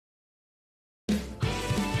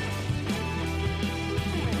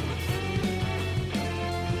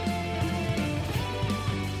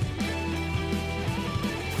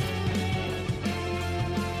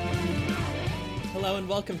Hello and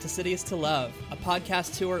welcome to Cities to Love, a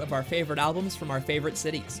podcast tour of our favorite albums from our favorite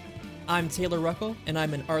cities. I'm Taylor Ruckel, and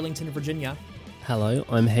I'm in Arlington, Virginia. Hello,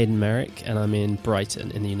 I'm Hayden Merrick, and I'm in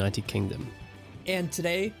Brighton in the United Kingdom. And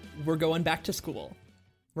today, we're going back to school.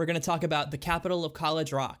 We're going to talk about the capital of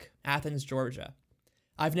college rock, Athens, Georgia.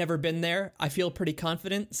 I've never been there. I feel pretty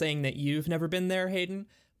confident saying that you've never been there, Hayden,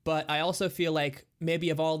 but I also feel like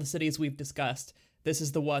maybe of all the cities we've discussed, this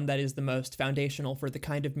is the one that is the most foundational for the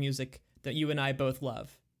kind of music that you and I both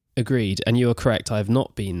love. Agreed, and you are correct, I have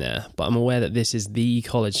not been there, but I'm aware that this is the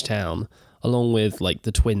college town, along with,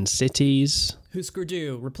 the Twin Cities. Husker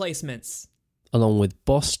Du, Replacements. Along with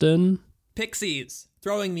Boston. Pixies,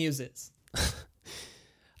 Throwing Muses.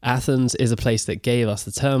 Athens is a place that gave us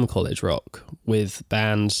the term college rock, with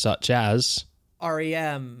bands such as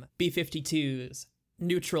REM, B-52s,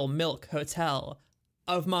 Neutral Milk Hotel,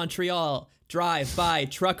 Of Montreal, Drive-By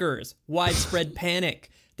Truckers, Widespread Panic.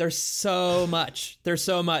 There's so much.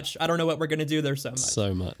 I don't know what we're going to do. There's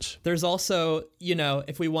so much. There's also,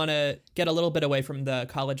 if we want to get a little bit away from the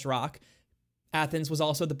college rock, Athens was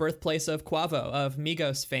also the birthplace of Quavo, of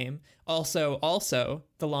Migos fame. Also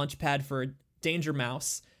the launch pad for Danger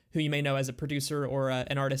Mouse, who you may know as a producer or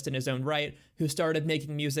an artist in his own right, who started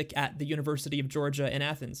making music at the University of Georgia in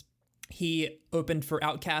Athens. He opened for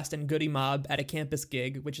Outkast and Goody Mob at a campus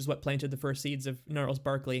gig, which is what planted the first seeds of Gnarls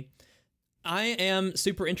Barkley. I am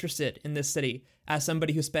super interested in this city as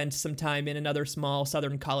somebody who spent some time in another small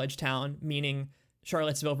southern college town, meaning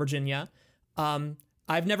Charlottesville, Virginia.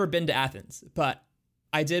 I've never been to Athens, but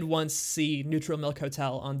I did once see Neutral Milk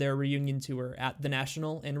Hotel on their reunion tour at the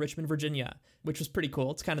National in Richmond, Virginia, which was pretty cool.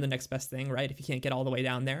 It's kind of the next best thing, right? If you can't get all the way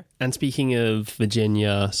down there. And speaking of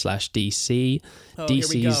Virginia/DC,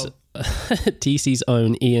 DC's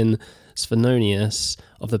own Ian Svenonius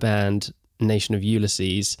of the band Nation of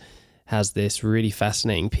Ulysses has this really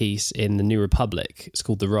fascinating piece in the New Republic. It's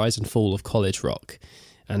called The Rise and Fall of College Rock,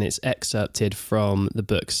 and it's excerpted from the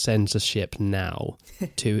book Censorship Now.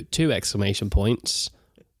 two exclamation points.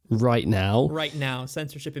 Right now. Right now.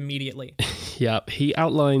 Censorship immediately. Yeah. He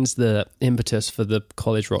outlines the impetus for the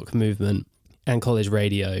college rock movement and college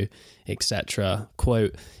radio, etc.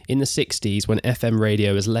 Quote, in the 60s, when FM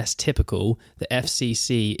radio was less typical, the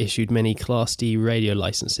FCC issued many Class D radio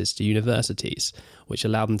licenses to universities, which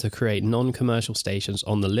allowed them to create non-commercial stations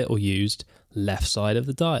on the little-used left side of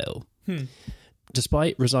the dial.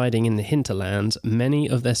 Despite residing in the hinterlands, many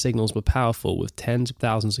of their signals were powerful with tens of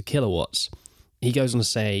thousands of kilowatts. He goes on to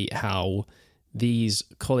say how these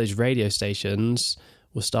college radio stations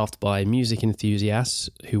were staffed by music enthusiasts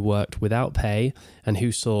who worked without pay and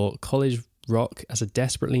who saw college rock as a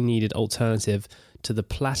desperately needed alternative to the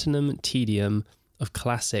platinum tedium of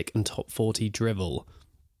classic and top 40 drivel.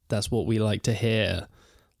 That's what we like to hear.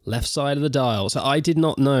 Left side of the dial. So I did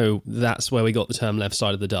not know that's where we got the term left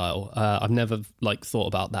side of the dial. I've never thought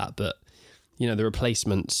about that, but the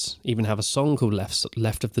Replacements even have a song called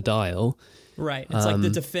Left of the Dial. Right. It's like the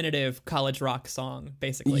definitive college rock song,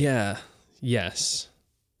 basically. Yeah. Yes.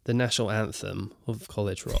 The national anthem of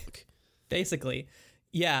college rock. Basically.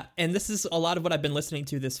 Yeah. And this is a lot of what I've been listening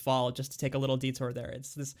to this fall, just to take a little detour there.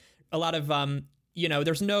 It's a lot of,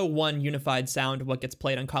 there's no one unified sound of what gets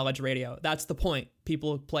played on college radio. That's the point.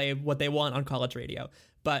 People play what they want on college radio.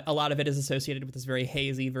 But a lot of it is associated with this very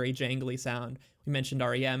hazy, very jangly sound. We mentioned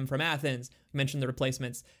REM from Athens. We mentioned the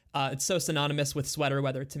Replacements. It's so synonymous with sweater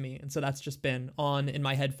weather to me. And so that's just been on in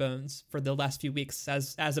my headphones for the last few weeks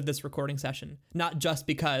as of this recording session. Not just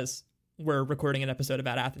because we're recording an episode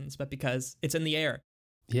about Athens, but because it's in the air.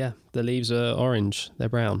 Yeah, the leaves are orange. They're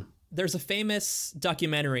brown. There's a famous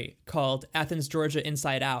documentary called Athens, Georgia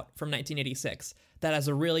Inside Out from 1986 that has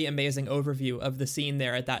a really amazing overview of the scene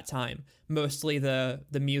there at that time, mostly the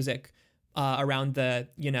music around the,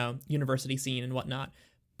 university scene and whatnot.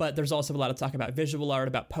 But there's also a lot of talk about visual art,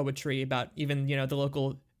 about poetry, about even, the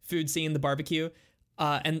local food scene, the barbecue.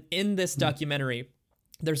 And in this documentary,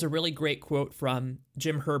 there's a really great quote from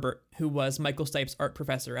Jim Herbert, who was Michael Stipe's art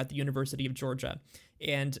professor at the University of Georgia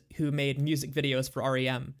and who made music videos for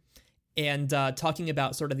REM. And talking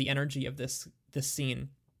about sort of the energy of this scene,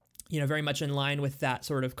 very much in line with that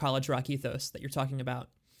sort of college rock ethos that you're talking about.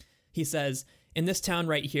 He says, in this town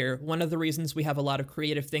right here, one of the reasons we have a lot of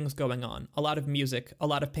creative things going on, a lot of music, a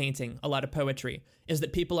lot of painting, a lot of poetry, is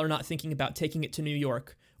that people are not thinking about taking it to New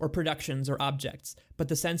York or productions or objects, but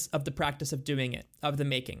the sense of the practice of doing it, of the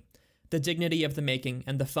making, the dignity of the making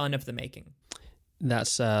and the fun of the making.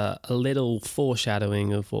 That's a little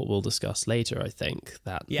foreshadowing of what we'll discuss later, I think,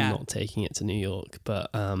 that not taking it to New York. But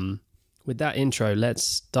with that intro,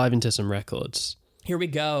 let's dive into some records. Here we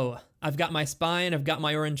go. I've got my spine, I've got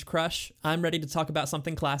my orange crush. I'm ready to talk about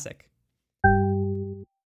something classic.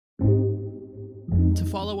 To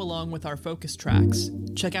follow along with our focus tracks,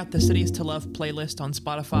 check out the Cities to Love playlist on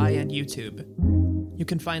Spotify and YouTube. You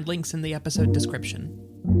can find links in the episode description.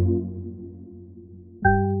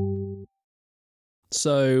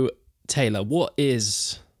 So, Taylor, what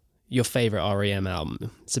is your favorite REM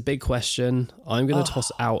album? It's a big question. I'm going to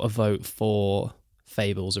toss out a vote for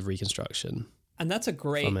Fables of Reconstruction. And that's a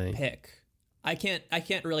great pick. I can't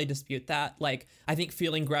really dispute that. Like, I think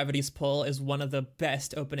Feeling Gravity's Pull is one of the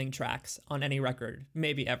best opening tracks on any record,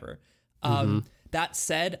 maybe ever. That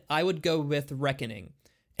said, I would go with Reckoning.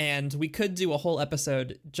 And we could do a whole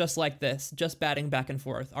episode just like this, just batting back and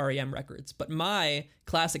forth REM records. But my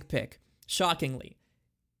classic pick, shockingly,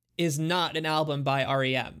 is not an album by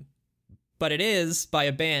REM. But it is by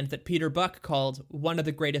a band that Peter Buck called one of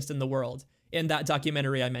the greatest in the world in that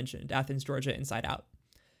documentary I mentioned, Athens, Georgia, Inside Out.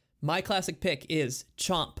 My classic pick is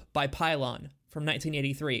Chomp by Pylon from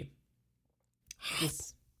 1983.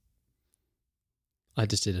 I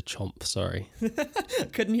just did a chomp, sorry.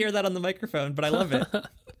 Couldn't hear that on the microphone, but I love it.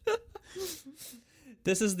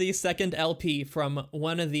 This is the second LP from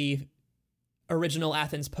one of the original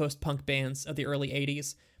Athens post-punk bands of the early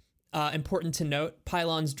 80s. Important to note,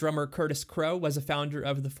 Pylon's drummer Curtis Crow was a founder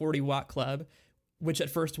of the 40 Watt Club, which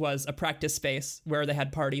at first was a practice space where they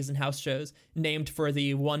had parties and house shows named for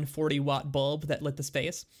the 140 watt bulb that lit the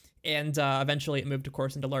space. And eventually it moved, of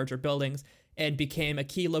course, into larger buildings and became a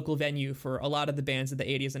key local venue for a lot of the bands of the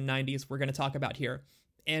 80s and 90s we're going to talk about here.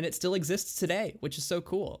 And it still exists today, which is so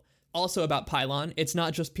cool. Also about Pylon, it's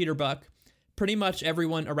not just Peter Buck. Pretty much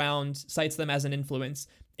everyone around cites them as an influence.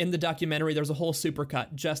 In the documentary, there's a whole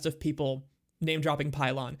supercut just of people name-dropping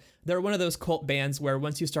Pylon. They're one of those cult bands where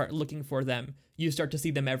once you start looking for them, you start to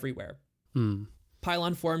see them everywhere.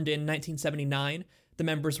 Pylon formed in 1979. The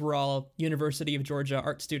members were all University of Georgia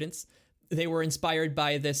art students. They were inspired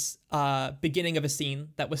by this beginning of a scene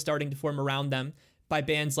that was starting to form around them by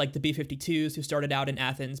bands like the B-52s, who started out in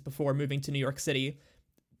Athens before moving to New York City.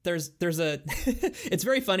 There's a it's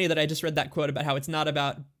very funny that I just read that quote about how it's not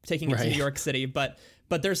about taking it to New York City, but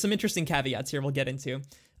there's some interesting caveats here we'll get into.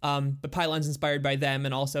 But Pylon's inspired by them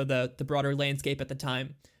and also the broader landscape at the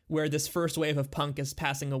time, where this first wave of punk is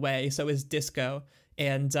passing away, so is disco,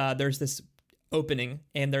 and there's this opening,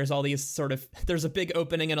 and there's all these there's a big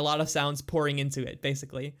opening and a lot of sounds pouring into it,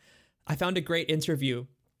 basically. I found a great interview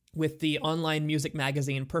with the online music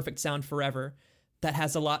magazine Perfect Sound Forever that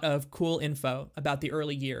has a lot of cool info about the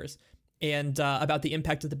early years and about the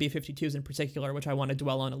impact of the B-52s in particular, which I want to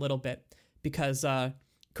dwell on a little bit, because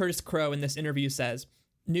Curtis Crow in this interview says,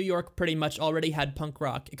 New York pretty much already had punk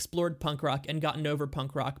rock, explored punk rock, and gotten over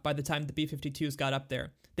punk rock by the time the B-52s got up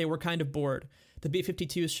there. They were kind of bored. The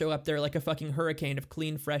B-52s show up there like a fucking hurricane of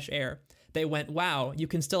clean, fresh air. They went, wow, you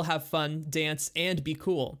can still have fun, dance, and be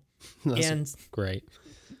cool. That's great.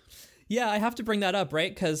 Yeah, I have to bring that up,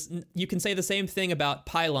 right? Because you can say the same thing about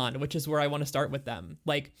Pylon, which is where I want to start with them.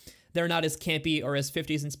 Like, they're not as campy or as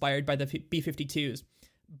 50s inspired by the B-52s,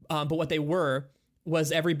 but what they were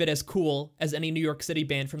was every bit as cool as any New York City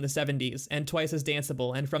band from the 70s and twice as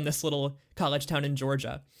danceable and from this little college town in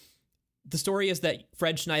Georgia. The story is that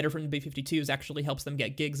Fred Schneider from the B-52s actually helps them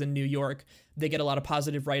get gigs in New York. They get a lot of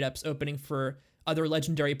positive write-ups opening for other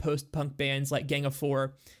legendary post-punk bands like Gang of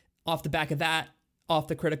Four. Off the back of that, off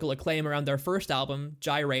the critical acclaim around their first album,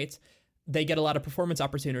 Gyrate, they get a lot of performance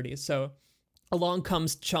opportunities. So along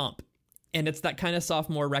comes Chomp, and it's that kind of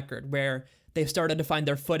sophomore record where they've started to find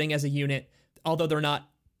their footing as a unit, although they're not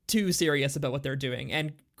too serious about what they're doing.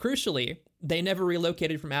 And crucially, they never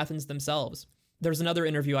relocated from Athens themselves. There's another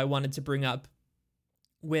interview I wanted to bring up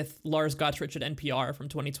with Lars Gottrich at NPR from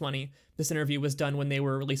 2020. This interview was done when they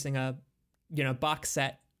were releasing a, box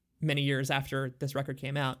set many years after this record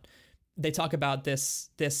came out. They talk about this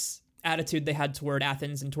attitude they had toward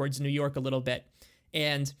Athens and towards New York a little bit.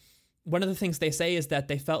 And one of the things they say is that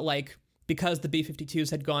they felt like because the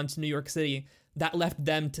B-52s had gone to New York City, that left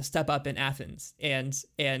them to step up in Athens and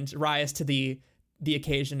rise to the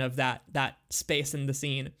occasion of that space in the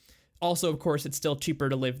scene. Also, of course, it's still cheaper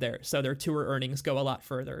to live there, so their tour earnings go a lot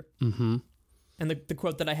further. Mm-hmm. And the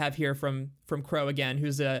quote that I have here from Crow again,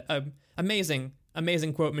 who's a amazing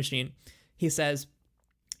quote machine. He says,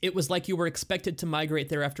 "It was like you were expected to migrate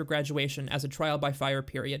there after graduation as a trial by fire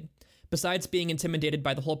period. Besides being intimidated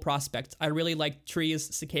by the whole prospect, I really liked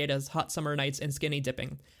trees, cicadas, hot summer nights, and skinny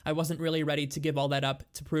dipping. I wasn't really ready to give all that up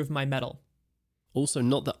to prove my mettle." Also,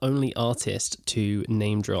 not the only artist to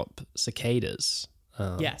name drop cicadas.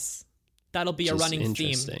 Yes, that'll be a running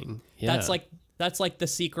theme. Yeah. That's like the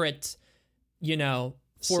secret,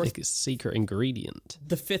 secret ingredient.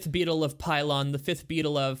 The fifth Beatle of Pylon, the fifth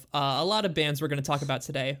Beatle of a lot of bands we're going to talk about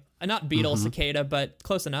today. Not Beatle, Cicada, but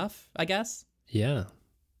close enough, I guess. Yeah.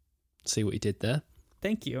 See what you did there?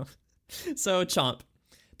 Thank you. So, Chomp.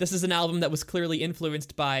 This is an album that was clearly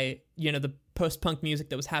influenced by, the post-punk music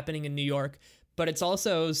that was happening in New York, but it's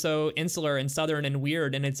also so insular and southern and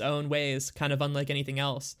weird in its own ways, kind of unlike anything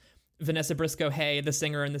else. Vanessa Briscoe Hay, the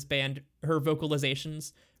singer in this band, her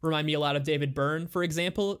vocalizations remind me a lot of David Byrne, for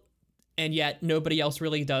example, and yet nobody else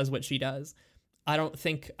really does what she does. I don't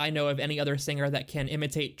think I know of any other singer that can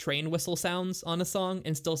imitate train whistle sounds on a song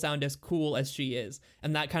and still sound as cool as she is.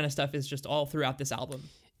 And that kind of stuff is just all throughout this album.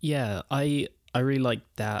 Yeah, I really like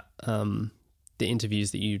that, the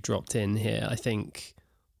interviews that you dropped in here. I think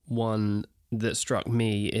one that struck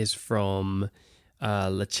me is from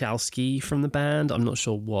Lachowski from the band. I'm not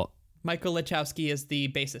sure what. Michael Lachowski is the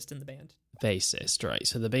bassist in the band. Bassist, right.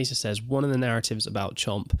 So the bassist says, one of the narratives about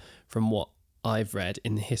Chomp from what I've read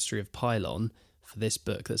in the history of Pylon for this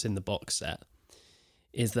book that's in the box set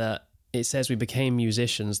is that it says we became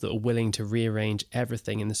musicians that were willing to rearrange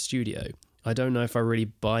everything in the studio. I don't know if I really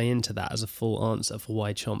buy into that as a full answer for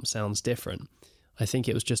why Chomp sounds different. I think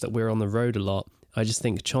it was just that we're on the road a lot. I just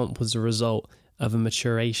think Chomp was a result of a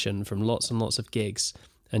maturation from lots and lots of gigs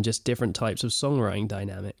and just different types of songwriting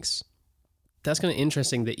dynamics. That's kind of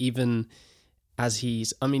interesting that even as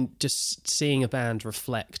just seeing a band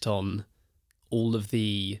reflect on all of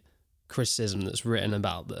the criticism that's written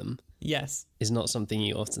about them. Yes. Is not something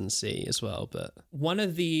you often see as well, but one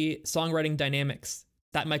of the songwriting dynamics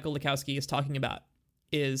that Michael Lachowski is talking about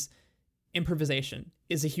is improvisation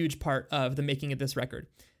is a huge part of the making of this record.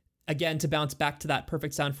 Again, to bounce back to that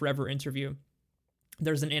Perfect Sound Forever interview,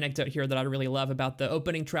 there's an anecdote here that I really love about the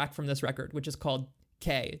opening track from this record, which is called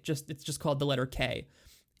K. It's just called the letter K.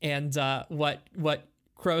 And what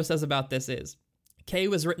Crow says about this is, K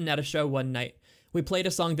was written at a show one night. We played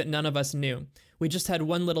a song that none of us knew. We just had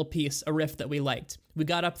one little piece, a riff that we liked. We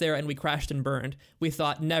got up there and we crashed and burned. We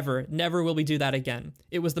thought, never will we do that again.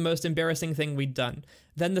 It was the most embarrassing thing we'd done.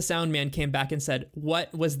 Then the sound man came back and said,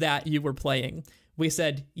 what was that you were playing? We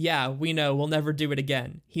said, yeah, we know, we'll never do it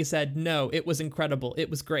again. He said, no, it was incredible. It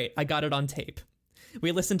was great. I got it on tape.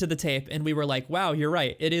 We listened to the tape and we were like, wow, you're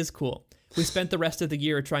right. It is cool. We spent the rest of the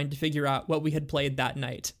year trying to figure out what we had played that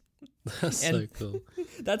night. That's so cool.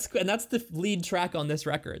 That's the lead track on this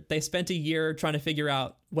record. They spent a year trying to figure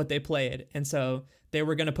out what they played, and so they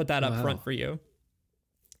were going to put that up front for you.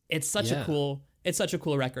 It's such a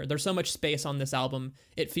cool record. There's so much space on this album.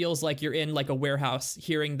 It feels like you're in like a warehouse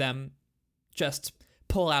hearing them just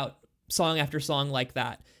pull out song after song like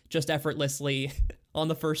that, just effortlessly on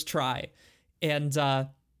the first try. And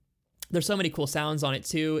there's so many cool sounds on it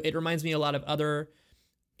too. It reminds me a lot of other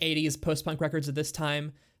 80s post-punk records at this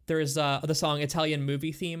time. There's the song Italian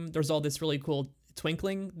Movie Theme. There's all this really cool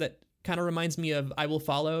twinkling that kind of reminds me of I Will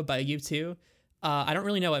Follow by U2. I don't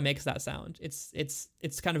really know what makes that sound.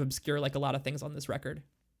 It's kind of obscure like a lot of things on this record.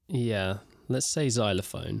 Yeah, let's say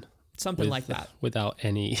xylophone. Something like that. Without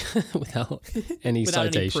any citation. Any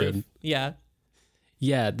proof. Yeah.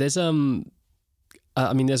 Yeah, there's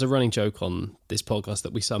there's a running joke on this podcast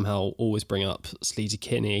that we somehow always bring up Sleazy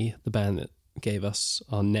Kinney, the band that gave us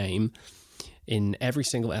our name, in every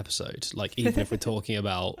single episode. Like, even if we're talking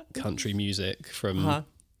about country music from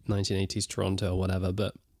 1980s Toronto or whatever.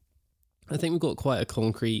 But I think we've got quite a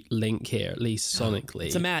concrete link here, at least sonically.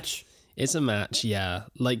 It's a match. It's a match, yeah.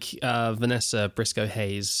 Like Vanessa Briscoe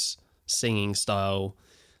Hayes' singing style,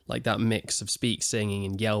 like that mix of speak singing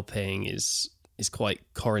and yelping is quite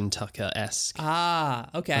Corin Tucker-esque. Ah,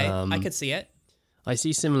 okay. I could see it. I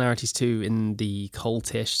see similarities too in the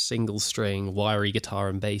cultish single string wiry guitar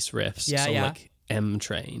and bass riffs. Yeah, sort of yeah. like M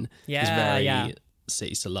Train is very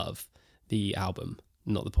Cities to Love, the album,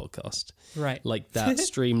 not the podcast. Right. Like that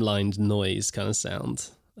streamlined noise kind of sound.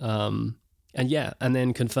 And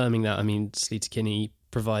then confirming that, Sleater Kinney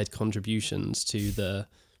provide contributions to the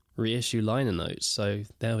reissue liner notes. So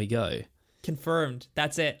there we go. Confirmed.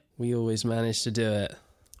 That's it. We always manage to do it.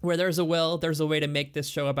 Where there's a will, there's a way to make this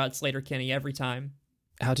show about Sleater Kinney every time.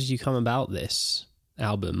 How did you come about this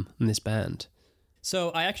album and this band? So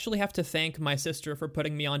I actually have to thank my sister for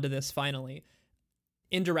putting me onto this finally.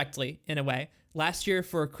 Indirectly, in a way. Last year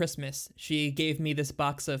for Christmas, she gave me this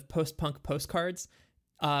box of post-punk postcards,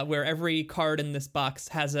 where every card in this box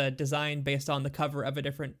has a design based on the cover of a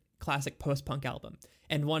different classic post-punk album.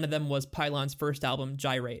 And one of them was Pylon's first album,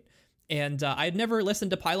 Gyrate. And I'd never listened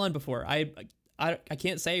to Pylon before. I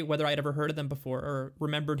can't say whether I'd ever heard of them before or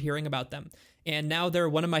remembered hearing about them. And now they're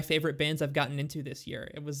one of my favorite bands I've gotten into this year.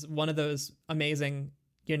 It was one of those amazing,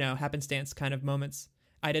 happenstance kind of moments.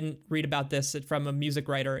 I didn't read about this from a music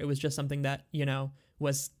writer. It was just something that,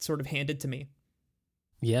 was sort of handed to me.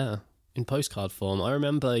 Yeah, in postcard form. I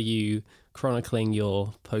remember you chronicling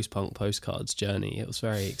your post-punk postcards journey. It was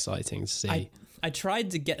very exciting to see. I tried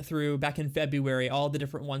to get through back in February all the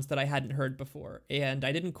different ones that I hadn't heard before, and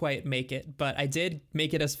I didn't quite make it, but I did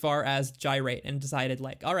make it as far as Gyrate and decided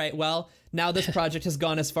like, all right, well, now this project has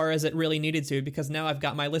gone as far as it really needed to because now I've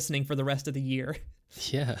got my listening for the rest of the year.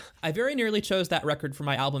 Yeah. I very nearly chose that record for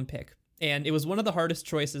my album pick, and it was one of the hardest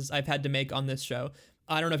choices I've had to make on this show.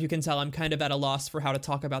 I don't know if you can tell, I'm kind of at a loss for how to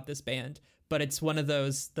talk about this band, but it's one of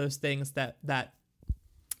those things that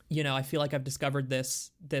you know, I feel like I've discovered this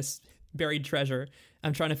buried treasure.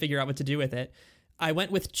 I'm trying to figure out what to do with it. I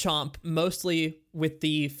went with Chomp mostly with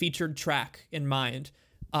the featured track in mind.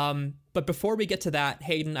 But before we get to that,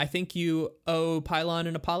 Hayden, I think you owe Pylon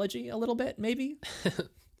an apology a little bit, maybe?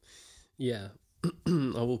 Yeah. I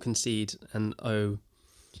will concede and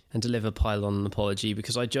deliver Pylon an apology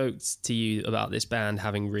because I joked to you about this band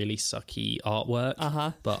having really sucky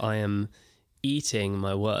artwork. But I am eating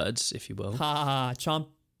my words, if you will. Chomp.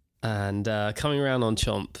 And coming around on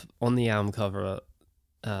Chomp, on the album cover,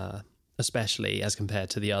 especially as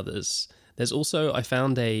compared to the others, there's also, I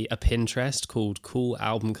found a Pinterest called Cool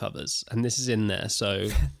Album Covers, and this is in there. So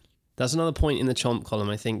that's another point in the Chomp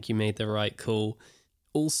column. I think you made the right call.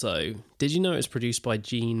 Also, did you know it was produced by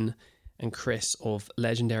Gene and Chris of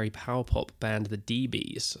legendary power pop band The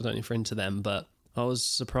DBs? I don't know if you're into them, but I was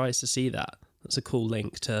surprised to see that. That's a cool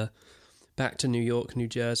link to back to New York, New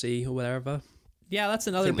Jersey, or wherever. Yeah, that's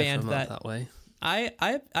another band that way.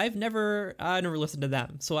 I've never listened to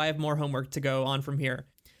them, so I have more homework to go on from here.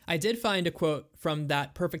 I did find a quote from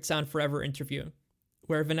that Perfect Sound Forever interview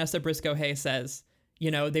where Vanessa Briscoe Hay says,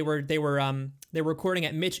 you know, they were recording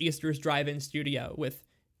at Mitch Easter's drive-in studio with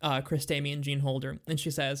Chris Tammy and Gene Holder, and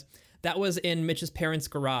she says, "That was in Mitch's parents'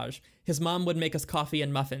 garage. His mom would make us coffee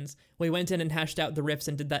and muffins. We went in and hashed out the riffs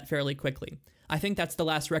and did that fairly quickly. I think that's the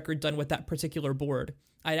last record done with that particular board.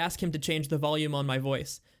 I'd ask him to change the volume on my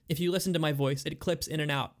voice. If you listen to my voice, it clips in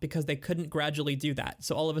and out because they couldn't gradually do that.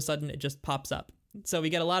 So all of a sudden it just pops up." So we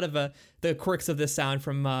get a lot of the quirks of this sound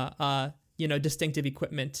from, distinctive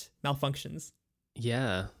equipment malfunctions.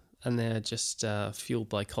 Yeah. And they're just fueled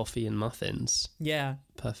by coffee and muffins. Yeah.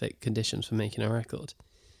 Perfect conditions for making a record.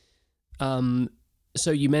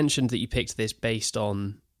 So you mentioned that you picked this based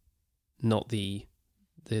on not the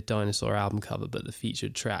Dinosaur album cover, but the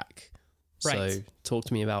featured track. Right. So talk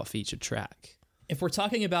to me about featured track. If we're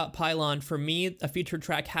talking about Pylon, for me, a featured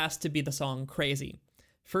track has to be the song Crazy.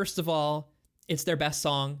 First of all, it's their best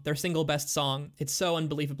song, their single best song. It's so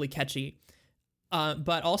unbelievably catchy.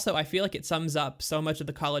 But also, I feel like it sums up so much of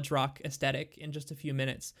the college rock aesthetic in just a few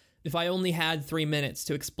minutes. If I only had 3 minutes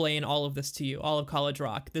to explain all of this to you, all of college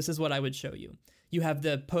rock, this is what I would show you. You have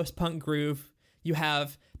the post-punk groove, you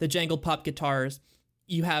have the jangled pop guitars,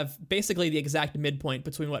 you have basically the exact midpoint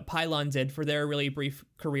between what Pylon did for their really brief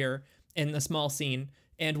career in a small scene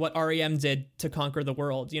and what REM did to conquer the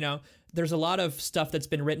world. You know, there's a lot of stuff that's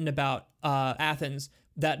been written about Athens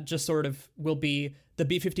that just sort of will be the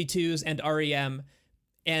B-52s and REM.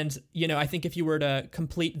 And, you know, I think if you were to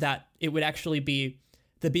complete that, it would actually be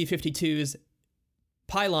the B-52s,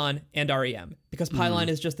 Pylon, and REM. Because Pylon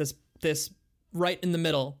is just this right in the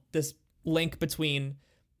middle, this link between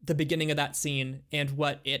the beginning of that scene and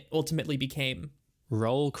what it ultimately became.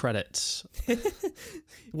 Roll credits.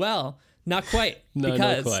 Well, not quite. No,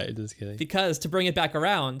 not quite. Just kidding. Because to bring it back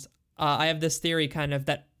around, I have this theory kind of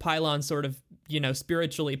that Pylon sort of, you know,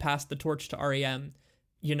 spiritually passed the torch to REM,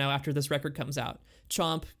 you know, after this record comes out.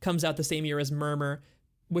 Chomp comes out the same year as Murmur,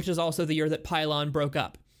 which is also the year that Pylon broke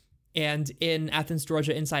up. And in Athens,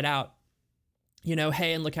 Georgia, Inside Out, you know,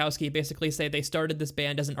 Hay and Lukowski basically say they started this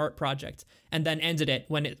band as an art project and then ended it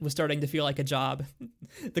when it was starting to feel like a job.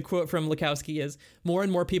 The quote from Lukowski is, "More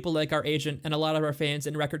and more people like our agent and a lot of our fans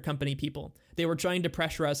and record company people. They were trying to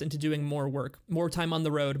pressure us into doing more work, more time on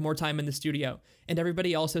the road, more time in the studio. And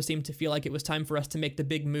everybody also seemed to feel like it was time for us to make the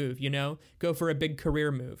big move, you know, go for a big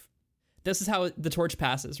career move." This is how the torch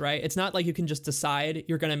passes, right? It's not like you can just decide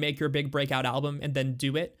you're going to make your big breakout album and then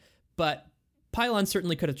do it, but Pylon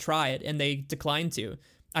certainly could have tried, and they declined to.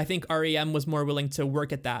 I think REM was more willing to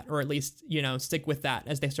work at that, or at least, you know, stick with that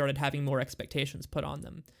as they started having more expectations put on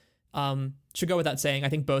them. Should go without saying, I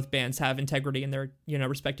think both bands have integrity in their, you know,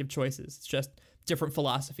 respective choices. It's just different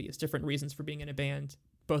philosophies, different reasons for being in a band,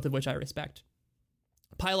 both of which I respect.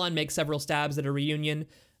 Pylon makes several stabs at a reunion.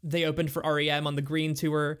 They opened for REM on the Green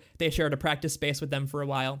Tour. They shared a practice space with them for a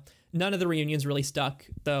while. None of the reunions really stuck,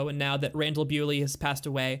 though, and now that Randall Bewley has passed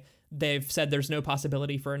away, they've said there's no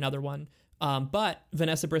possibility for another one. But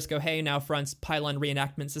Vanessa Briscoe Hay now fronts Pylon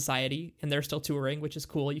Reenactment Society, and they're still touring, which is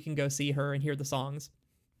cool. You can go see her and hear the songs.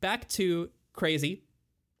 Back to Crazy.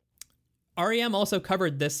 REM also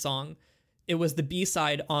covered this song. It was the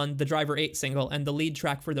B-side on the Driver 8 single and the lead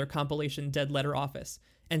track for their compilation Dead Letter Office.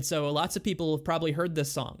 And so lots of people have probably heard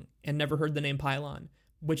this song and never heard the name Pylon,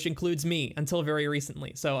 which includes me until very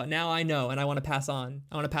recently. So now I know, and I want to pass on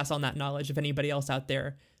that knowledge if anybody else out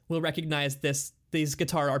there will recognize these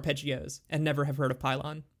guitar arpeggios and never have heard of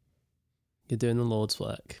Pylon. You're doing the Lord's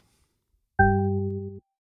work.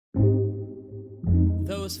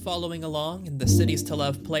 Those following along in the Cities to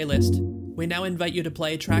Love playlist, we now invite you to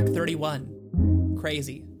play track 31,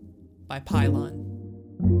 Crazy, by Pylon.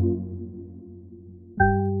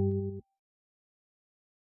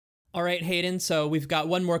 All right, Hayden, so we've got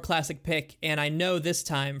one more classic pick, and I know this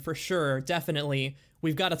time, for sure, definitely,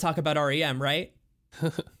 we've got to talk about REM, right?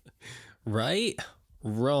 Right?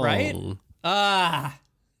 Wrong. Right?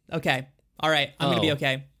 Okay. All right, I'm going to be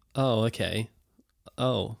okay. Oh, okay.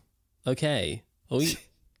 Oh, okay. Are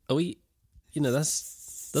we,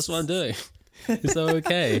 that's what I'm doing. It's so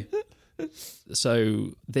okay.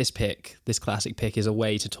 So this classic pick is a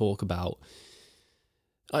way to talk about,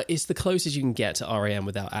 it's the closest you can get to REM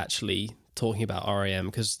without actually talking about REM,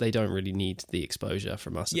 because they don't really need the exposure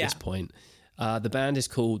from us at this point. The band is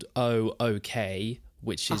called OK,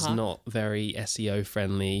 which is not very SEO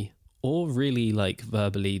friendly or really like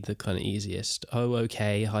verbally the kind of easiest.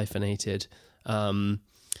 OK hyphenated.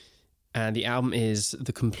 And the album is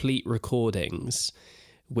The Complete Recordings,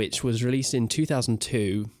 which was released in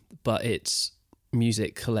 2002, but it's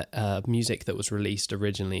music that was released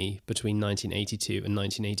originally between 1982 and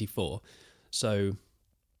 1984. So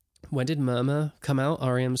when did Murmur come out,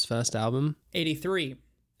 REM's first album? 83.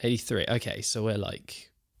 83. Okay, so we're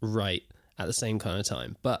like right at the same kind of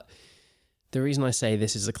time. But the reason I say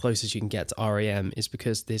this is the closest you can get to REM is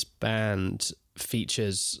because this band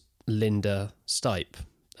features Linda Stipe,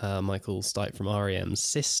 Michael Stipe from REM's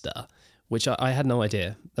sister, which I had no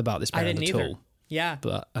idea about this band at all. Yeah.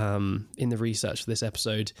 But in the research for this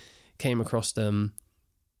episode, came across them,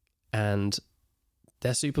 and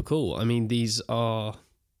they're super cool. I mean, these are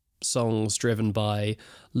songs driven by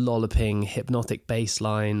lolloping, hypnotic bass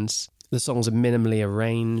lines. The songs are minimally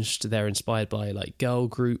arranged. They're inspired by like girl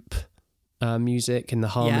group music and the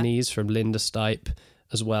harmonies from Linda Stipe,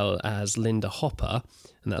 as well as Linda Hopper.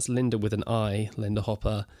 And that's Linda with an I, Linda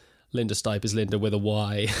Hopper. Linda Stipe is Linda with a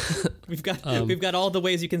Y. We've got all the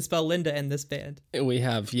ways you can spell Linda in this band. We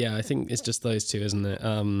have, yeah. I think it's just those two, isn't it?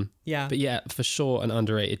 Yeah. But yeah, for sure, an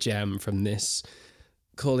underrated gem from this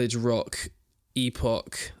college rock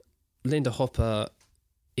epoch. Linda Hopper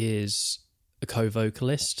is a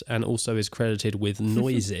co-vocalist and also is credited with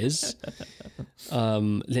Noises.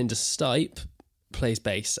 Linda Stipe plays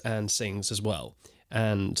bass and sings as well.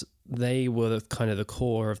 And they were kind of the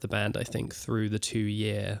core of the band, I think, through the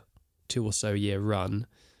 2 or so year run.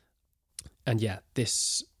 And yeah,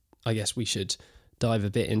 this, I guess we should dive a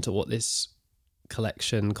bit into what this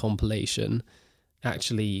compilation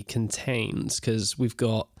actually contains, because we've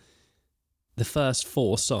got the first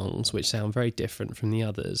 4 songs, which sound very different from the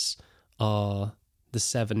others, are the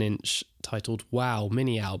 7-inch titled Wow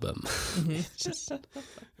mini album. Just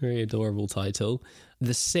very adorable title.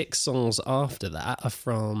 The 6 songs after that are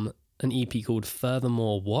from an EP called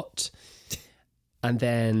Furthermore What? And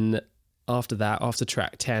then after that, after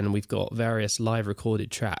track 10, we've got various live recorded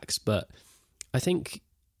tracks. But I think,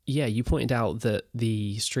 yeah, you pointed out that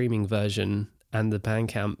the streaming version and the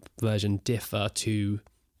Bandcamp version differ to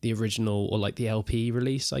the original, or like the LP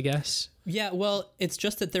release, I guess. Yeah, well, it's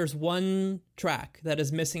just that there's one track that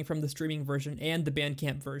is missing from the streaming version and the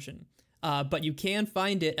Bandcamp version. But you can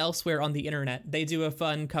find it elsewhere on the internet. They do a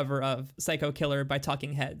fun cover of Psycho Killer by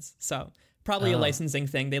Talking Heads. So probably a licensing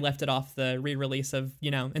thing. They left it off the re-release of,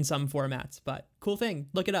 in some formats. But cool thing.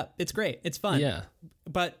 Look it up. It's great. It's fun. Yeah.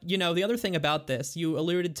 But, the other thing about this, you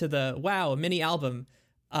alluded to the Wow mini album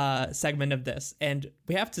segment of this. And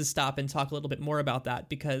we have to stop and talk a little bit more about that,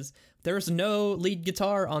 because there's no lead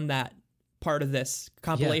guitar on that part of this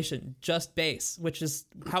compilation. Just bass, which is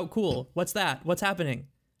how cool. What's that? What's happening?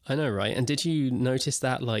 I know, right? And did you notice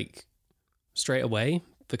that like straight away?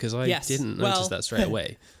 Because I didn't notice that straight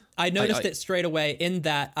away. I noticed it straight away in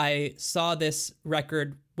that I saw this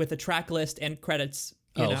record with a track list and credits,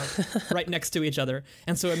 right next to each other.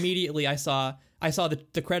 And so immediately I saw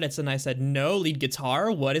the credits and I said, no lead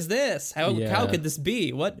guitar. What is this? How could this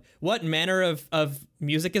be? What manner of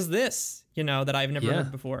music is this? That I've never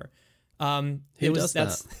heard before. Who does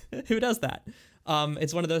that?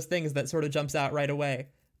 It's one of those things that sort of jumps out right away.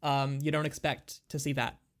 You don't expect to see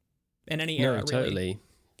that in any era, really. Totally.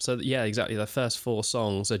 So yeah, exactly. The first 4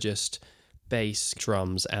 songs are just bass,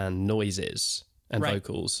 drums, and noises, and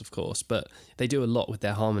vocals, of course. But they do a lot with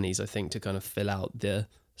their harmonies, I think, to kind of fill out the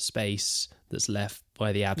space that's left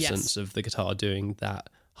by the absence of the guitar doing that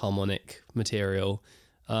harmonic material.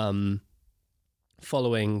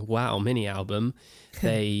 Following Wow mini album,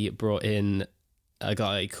 they brought in a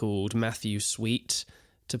guy called Matthew Sweet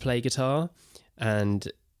to play guitar, and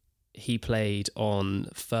he played on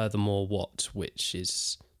Furthermore What, which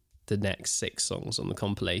is the next 6 songs on the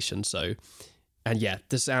compilation. So, and yeah,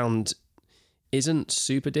 the sound isn't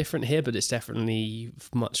super different here, but it's definitely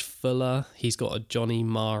much fuller. He's got a Johnny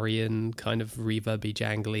Marion kind of reverby,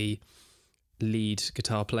 jangly lead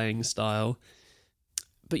guitar playing style.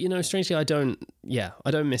 But, you know, strangely, I don't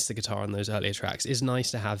miss the guitar on those earlier tracks. It's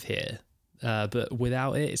nice to have here. But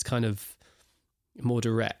without it, it's kind of more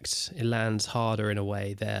direct. It lands harder in a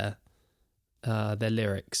way, their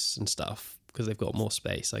lyrics and stuff, because they've got more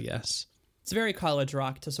space, I guess. It's very college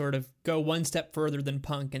rock to sort of go one step further than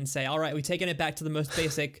punk and say, all right, we've taken it back to the most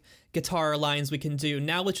basic guitar lines we can do.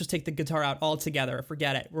 Now let's just take the guitar out altogether.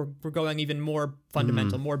 Forget it. We're going even more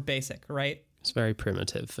fundamental, more basic, right? It's very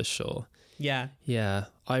primitive for sure. Yeah. Yeah.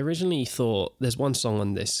 I originally thought there's one song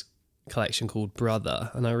on this collection called Brother,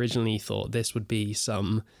 and I originally thought this would be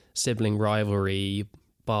some sibling rivalry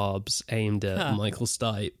barbs aimed at Michael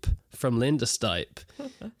Stipe from Linda Stipe.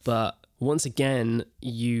 But once again,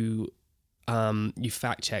 you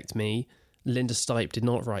fact-checked me. Linda Stipe did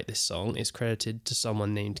not write this song. It's credited to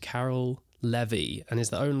someone named Carol Levy, and is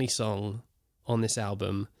the only song on this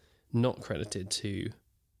album not credited to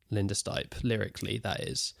Linda Stipe, lyrically, that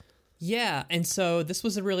is. Yeah, and so this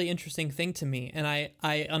was a really interesting thing to me, and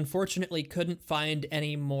I unfortunately couldn't find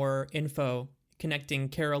any more info connecting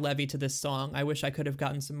Carol Levy to this song. I wish I could have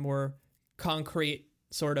gotten some more concrete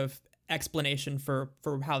sort of explanation for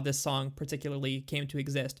how this song particularly came to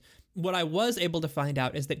exist. What I was able to find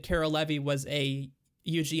out is that Carol Levy was a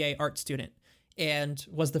UGA art student and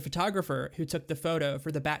was the photographer who took the photo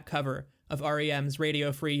for the back cover of REM's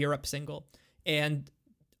Radio Free Europe single. And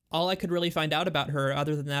all I could really find out about her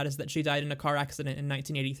other than that is that she died in a car accident in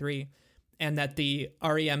 1983, and that the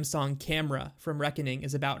REM song Camera from Reckoning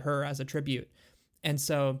is about her as a tribute. And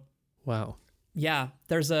so, wow. Yeah,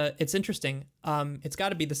 it's interesting. It's got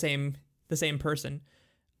to be the same person.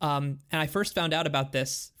 And I first found out about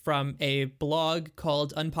this from a blog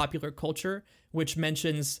called Unpopular Culture, which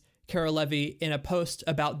mentions Carol Levy in a post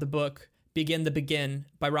about the book Begin the Begin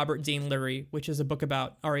by Robert Dean Leary, which is a book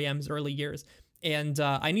about REM's early years. And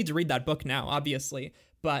I need to read that book now, obviously.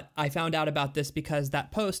 But I found out about this because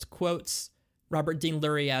that post quotes Robert Dean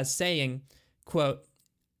Leary as saying, quote,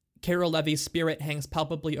 Carol Levy's spirit hangs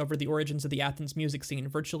palpably over the origins of the Athens music scene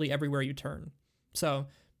virtually everywhere you turn. So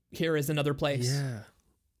here is another place. Yeah.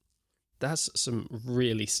 That's some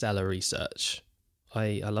really stellar research.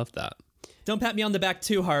 I love that. Don't pat me on the back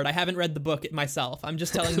too hard. I haven't read the book myself. I'm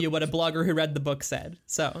just telling you what a blogger who read the book said.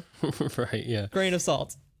 So, right, yeah. Grain of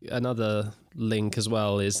salt. Another link as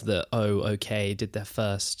well is that OK did their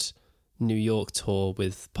first New York tour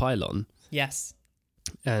with Pylon. Yes.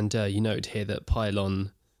 And you note here that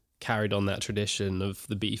Pylon carried on that tradition of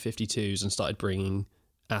the B-52s and started bringing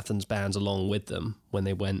Athens bands along with them when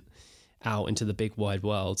they went out into the big wide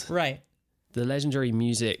world. Right. The legendary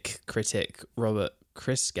music critic Robert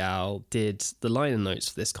Christgau did the liner notes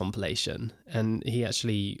for this compilation, and he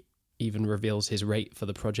actually even reveals his rate for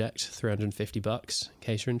the project, $350, in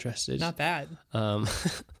case you're interested. Not bad.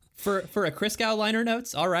 For a Christgau liner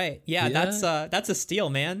notes? All right. Yeah, that's a steal,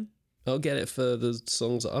 man. I'll get it for the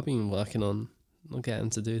songs that I've been working on. I'll get him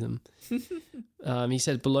to do them. He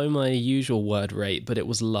said, below my usual word rate, but it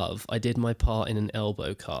was love. I did my part in an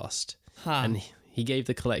elbow cast. Huh. And he gave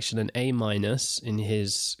the collection an A- in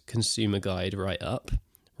his consumer guide write-up,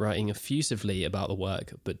 writing effusively about the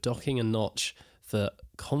work, but docking a notch for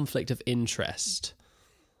conflict of interest.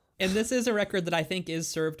 And this is a record that I think is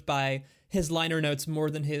served by his liner notes more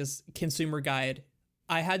than his consumer guide.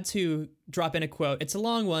 I had to drop in a quote. It's a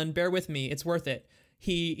long one. Bear with me. It's worth it.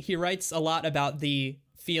 He writes a lot about the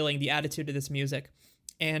feeling, the attitude of this music.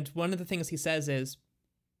 And one of the things he says is,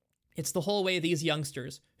 it's the whole way these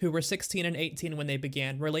youngsters, who were 16 and 18 when they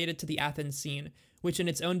began, related to the Athens scene, which in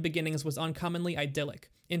its own beginnings was uncommonly idyllic,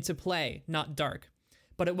 into play, not dark.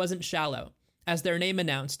 But it wasn't shallow. As their name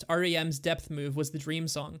announced, REM's depth move was the dream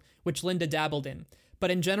song, which Linda dabbled in. But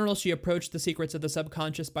in general, she approached the secrets of the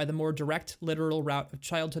subconscious by the more direct, literal route of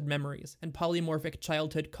childhood memories and polymorphic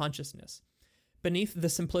childhood consciousness. Beneath the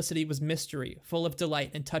simplicity was mystery, full of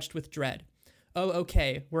delight and touched with dread. Oh,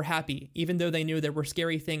 okay, we're happy, even though they knew there were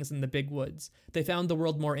scary things in the big woods. They found the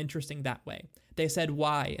world more interesting that way. They said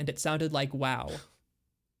why, and it sounded like wow.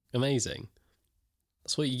 Amazing.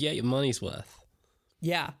 That's what you get your money's worth.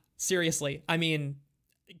 Yeah, seriously. I mean,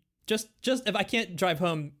 just if I can't drive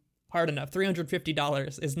home hard enough.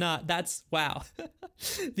 $350 is not, that's wow.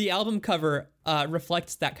 The album cover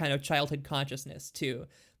reflects that kind of childhood consciousness too.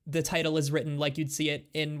 The title is written like you'd see it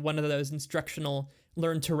in one of those instructional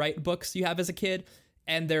learn to write books you have as a kid.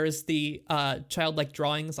 And there's the childlike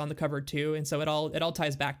drawings on the cover too. And so it all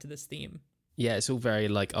ties back to this theme. Yeah, it's all very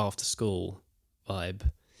like after school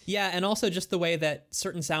vibe. Yeah, and also just the way that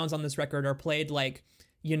certain sounds on this record are played like,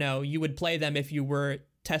 you know, you would play them if you were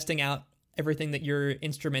testing out everything that your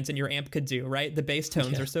instruments and your amp could do, right? The bass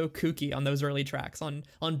tones are so kooky on those early tracks, on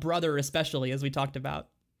Brother especially, as we talked about.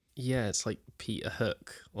 Yeah, it's like Peter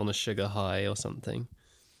Hook on a sugar high or something.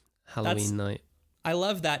 Halloween night. I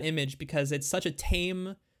love that image because it's such a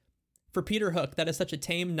tame, for Peter Hook, that is such a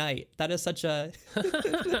tame night. That is such a...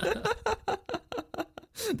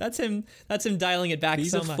 That's him dialing it back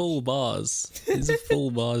so much. These are full bars. These are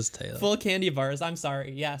full bars, Taylor. Full candy bars. I'm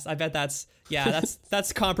sorry. Yes, I bet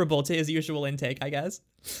that's comparable to his usual intake, I guess.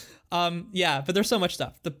 Yeah, but there's so much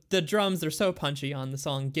stuff. The drums, they're so punchy on the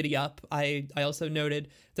song Giddy Up. I also noted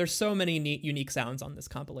there's so many neat, unique sounds on this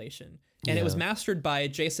compilation. And it was mastered by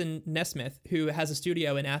Jason Nesmith, who has a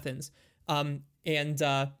studio in Athens, and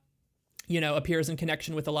appears in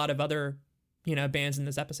connection with a lot of other, bands in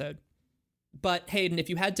this episode. But Hayden, if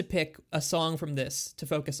you had to pick a song from this to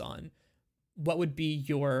focus on, what would be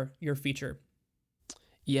your feature?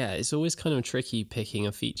 Yeah, it's always kind of tricky picking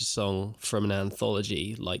a feature song from an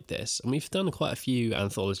anthology like this. And we've done quite a few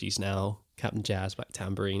anthologies now, Captain Jazz, Black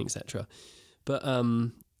Tambourine, etc. But,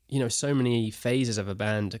 so many phases of a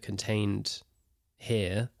band are contained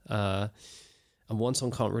here. And one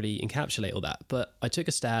song can't really encapsulate all that. But I took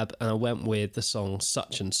a stab and I went with the song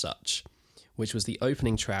Such and Such, which was the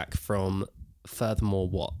opening track from Furthermore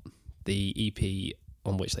What, the EP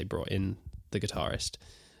on which they brought in the guitarist.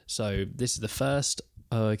 So this is the first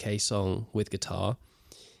OK song with guitar,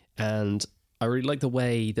 and I really like the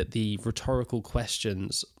way that the rhetorical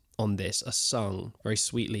questions on this are sung very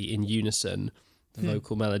sweetly in unison, the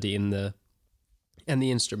vocal melody and the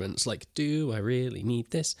instruments, like, do I really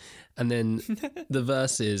need this? And then the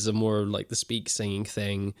verses are more like the speak singing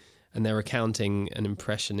thing, and they're recounting an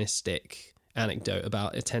impressionistic anecdote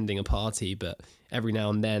about attending a party, but every now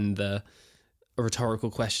and then a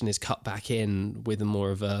rhetorical question is cut back in with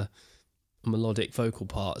more of a melodic vocal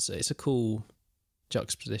part. So it's a cool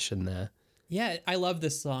juxtaposition there. Yeah, I love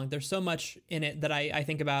this song. There's so much in it that I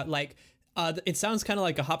think about, like, it sounds kind of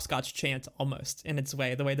like a hopscotch chant almost in its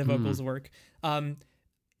way, the way the vocals work.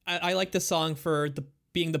 I like this song for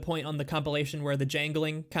being the point on the compilation where the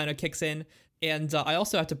jangling kind of kicks in. And I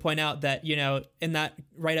also have to point out that, in that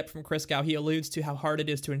write-up from Christgau, he alludes to how hard it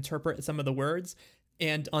is to interpret some of the words.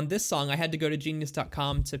 And on this song, I had to go to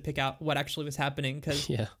genius.com to pick out what actually was happening, because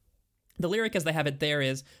the lyric as they have it there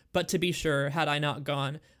is, "But to be sure, had I not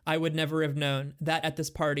gone, I would never have known that at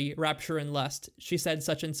this party, rapture and lust, she said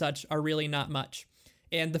such and such are really not much."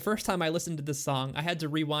 And the first time I listened to this song, I had to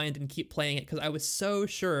rewind and keep playing it because I was so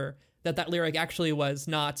sure that lyric actually was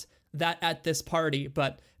not that at this party,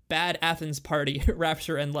 but bad Athens party,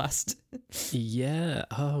 rapture and lust. Yeah.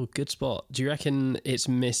 Oh, good spot. Do you reckon it's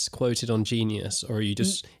misquoted on Genius, or are you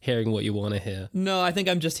just hearing what you want to hear? No, I think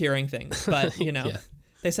I'm just hearing things, but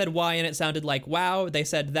They said why and it sounded like wow. They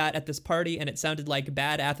said that at this party and it sounded like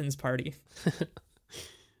bad Athens party.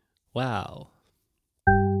 Wow.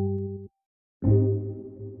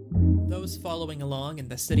 Those following along in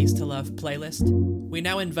the Cities to Love playlist, we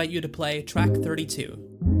now invite you to play track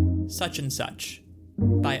 32, Such and Such,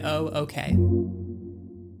 by OK.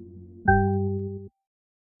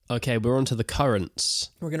 Okay, we're on to the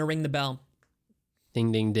currents. We're going to ring the bell.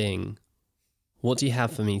 Ding, ding, ding. What do you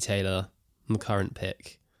have for me, Taylor, on the current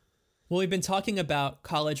pick? Well, we've been talking about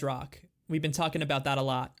college rock. We've been talking about that a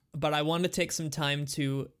lot, but I want to take some time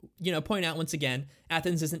to, point out once again,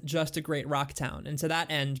 Athens isn't just a great rock town. And to that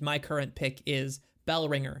end, my current pick is Bell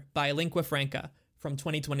Ringer by Lingua Franca from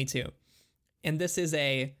 2022. And this is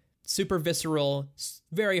a super visceral,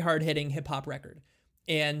 very hard-hitting hip-hop record,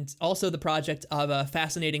 and also the project of a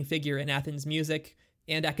fascinating figure in Athens music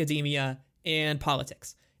and academia and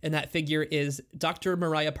politics. And that figure is Dr.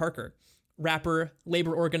 Mariah Parker, rapper,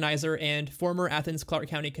 labor organizer, and former Athens Clark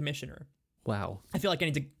County commissioner. Wow. I feel like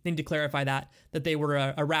I need to clarify that they were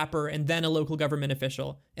a rapper and then a local government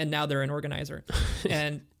official, and now they're an organizer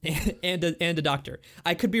and a doctor.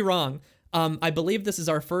 I could be wrong. I believe this is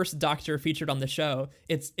our first doctor featured on the show.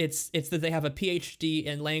 It's that they have a PhD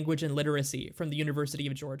in language and literacy from the University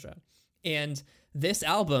of Georgia. And this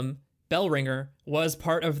album, Bell Ringer, was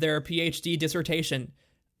part of their PhD dissertation.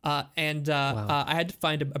 Wow. I had to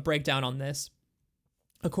find a breakdown on this.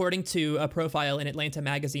 According to a profile in Atlanta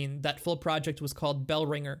magazine, that full project was called Bell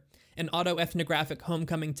Ringer, an autoethnographic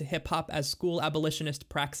homecoming to hip-hop as school abolitionist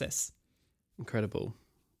praxis. Incredible.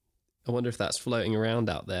 I wonder if that's floating around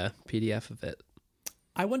out there, PDF of it.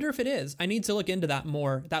 I wonder if it is. I need to look into that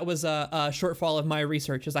more. That was a shortfall of my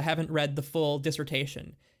research, as I haven't read the full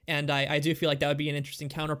dissertation. And I do feel like that would be an interesting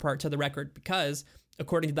counterpart to the record because,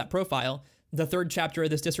 according to that profile, the third chapter of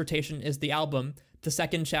this dissertation is the album, the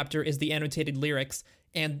second chapter is the annotated lyrics,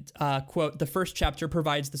 and, quote, the first chapter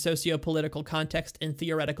provides the socio-political context and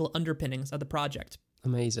theoretical underpinnings of the project.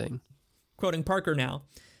 Amazing. Quoting Parker now,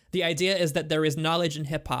 the idea is that there is knowledge in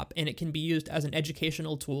hip-hop, and it can be used as an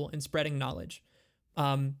educational tool in spreading knowledge.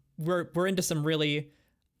 We're into some really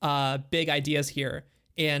big ideas here.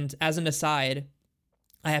 And as an aside,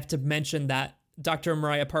 I have to mention that Dr.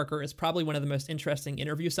 Mariah Parker is probably one of the most interesting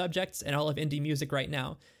interview subjects in all of indie music right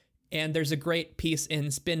now. And there's a great piece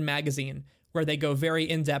in Spin magazine where they go very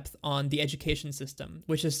in-depth on the education system,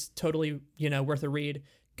 which is totally, worth a read.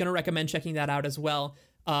 Gonna recommend checking that out as well.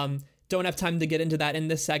 Don't have time to get into that in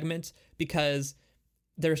this segment because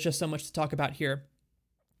there's just so much to talk about here.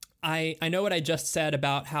 I know what I just said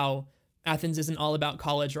about how Athens isn't all about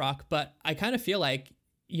college rock, but I kind of feel like,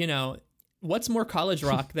 what's more college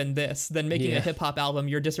rock than this, than making a hip hop album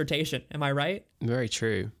your dissertation? Am I right? Very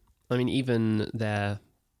true. I mean, even their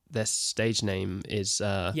stage name is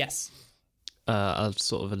yes, a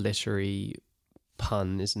sort of a literary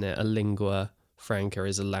pun, isn't it? A lingua franca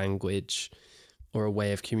is a language or a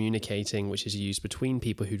way of communicating which is used between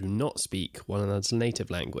people who do not speak one another's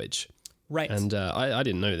native language. Right. And I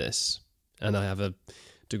didn't know this, and I have a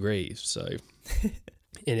degree, so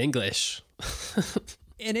in English.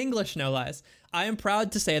 In English, no less. I am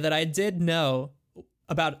proud to say that I did know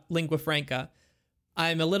about lingua franca.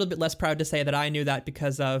 I'm a little bit less proud to say that I knew that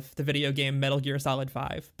because of the video game Metal Gear Solid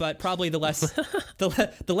 5, but probably the less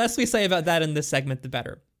the less we say about that in this segment, the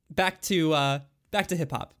better. Back to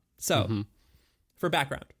hip hop. So, for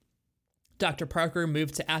background, Dr. Parker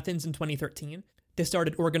moved to Athens in 2013. They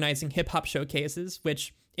started organizing hip hop showcases,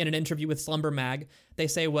 which, in an interview with Slumber Mag, they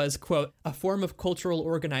say was, quote, a form of cultural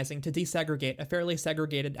organizing to desegregate a fairly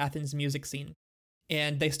segregated Athens music scene.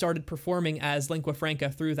 And they started performing as lingua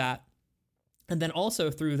franca through that. And then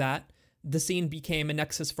also through that, the scene became a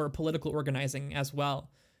nexus for political organizing as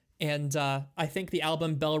well. And I think the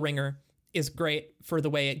album Bell Ringer is great for the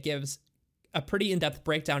way it gives a pretty in-depth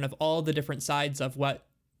breakdown of all the different sides of what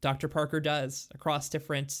Dr. Parker does across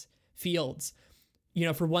different fields.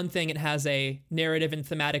 For one thing, it has a narrative and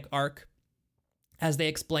thematic arc, as they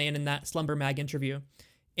explain in that Slumber Mag interview.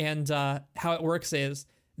 And how it works is,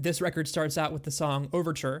 this record starts out with the song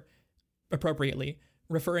Overture, appropriately,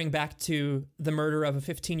 referring back to the murder of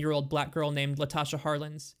a 15-year-old black girl named Latasha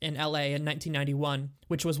Harlins in LA in 1991,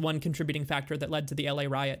 which was one contributing factor that led to the LA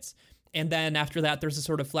riots. And then after that, there's a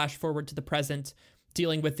sort of flash forward to the present,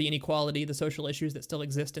 dealing with the inequality, the social issues that still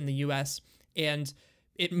exist in the US. And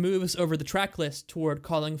it moves over the track list toward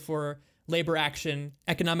calling for labor action,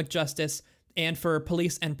 economic justice, and for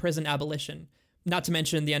police and prison abolition, not to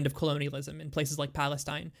mention the end of colonialism in places like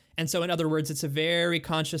Palestine. And so, in other words, it's a very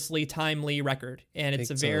consciously timely record, and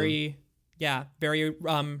it's very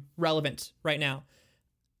relevant right now.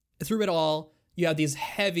 Through it all, you have these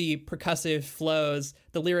heavy percussive flows.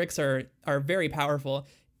 The lyrics are very powerful.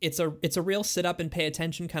 It's a real sit up and pay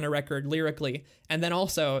attention kind of record lyrically. And then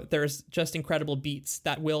also there's just incredible beats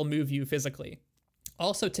that will move you physically.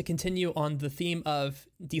 Also, to continue on the theme of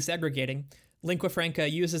desegregating, lingua franca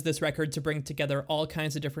uses this record to bring together all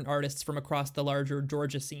kinds of different artists from across the larger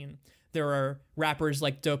Georgia scene. There are rappers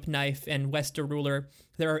like Dope Knife and Westa Ruler.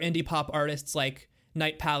 There are indie pop artists like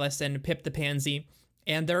Night Palace and Pip the Pansy.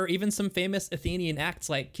 And there are even some famous Athenian acts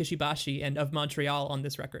like Kishibashi and Of Montreal on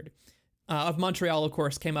this record. Of Montreal, of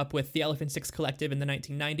course, came up with the Elephant Six Collective in the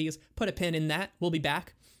 1990s. Put a pin in that. We'll be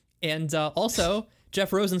back. And also,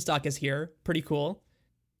 Jeff Rosenstock is here. Pretty cool.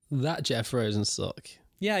 That Jeff Rosenstock.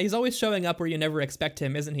 Yeah, he's always showing up where you never expect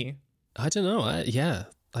him, isn't he? I don't know. I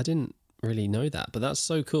didn't really know that, but that's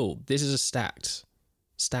so cool. This is a stacked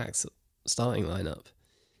starting lineup.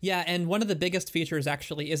 Yeah, and one of the biggest features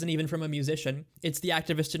actually isn't even from a musician. It's the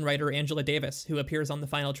activist and writer Angela Davis, who appears on the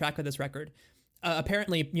final track of this record.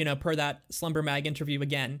 Apparently, per that Slumber Mag interview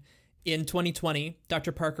again, in 2020,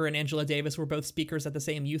 Dr. Parker and Angela Davis were both speakers at the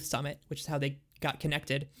same youth summit, which is how they got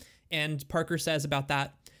connected. And Parker says about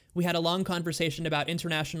that, we had a long conversation about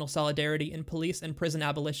international solidarity in police and prison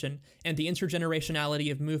abolition and the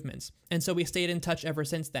intergenerationality of movements. And so we stayed in touch ever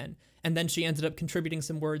since then. And then she ended up contributing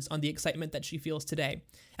some words on the excitement that she feels today.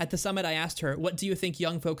 At the summit, I asked her, what do you think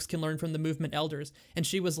young folks can learn from the movement elders? And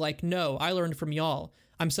she was like, no, I learned from y'all.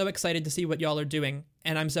 I'm so excited to see what y'all are doing,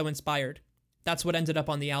 and I'm so inspired. That's what ended up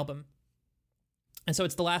on the album. And so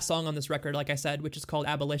it's the last song on this record, like I said, which is called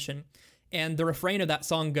Abolition. And the refrain of that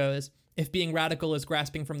song goes, "If being radical is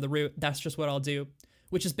grasping from the root, that's just what I'll do,"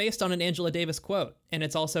 which is based on an Angela Davis quote. And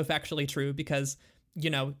it's also factually true because,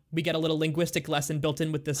 we get a little linguistic lesson built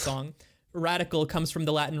in with this song. Radical comes from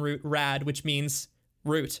the Latin root rad, which means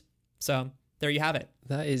root. So there you have it.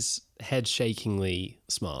 That is head-shakingly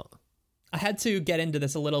smart. I had to get into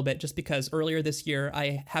this a little bit just because earlier this year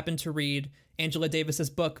I happened to read Angela Davis's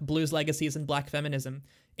book, Blues Legacies and Black Feminism.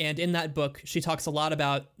 And in that book, she talks a lot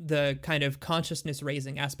about the kind of consciousness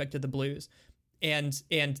raising aspect of the blues and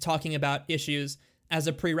talking about issues as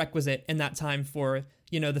a prerequisite in that time for,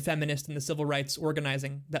 the feminist and the civil rights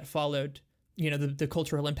organizing that followed, the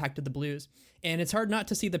cultural impact of the blues. And it's hard not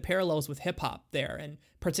to see the parallels with hip hop there, and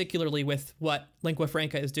particularly with what Lingua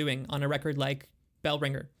Franca is doing on a record like Bell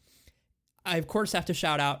Ringer. I, of course, have to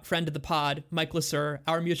shout out friend of the pod, Mike Lasser,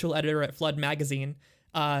 our mutual editor at Flood Magazine.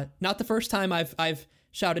 Not the first time I've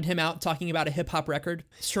shouted him out talking about a hip-hop record.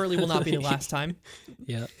 Surely will not be the last time.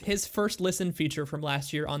 Yeah. His first listen feature from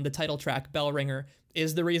last year on the title track, Bell Ringer,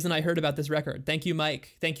 is the reason I heard about this record. Thank you,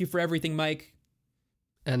 Mike. Thank you for everything, Mike.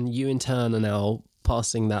 And you, in turn, are now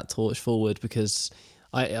passing that torch forward because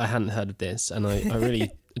I hadn't heard of this, and I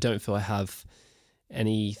really don't feel I have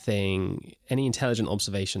any intelligent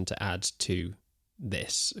observation to add to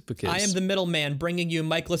this, because I am the middleman bringing you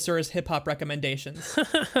Mike Lasser's hip-hop recommendations.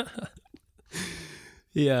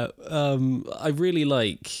 Yeah, I really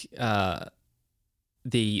like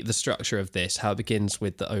the structure of this, how it begins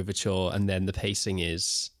with the overture and then the pacing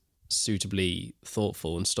is suitably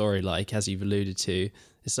thoughtful and story-like, as you've alluded to.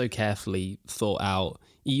 It's so carefully thought out,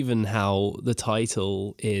 even how the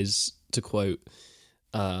title is, to quote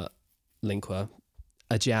Lingua,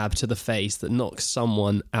 a jab to the face that knocks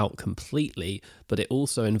someone out completely, but it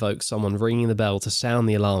also invokes someone ringing the bell to sound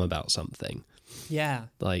the alarm about something. Yeah.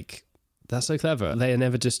 Like, that's so clever. They are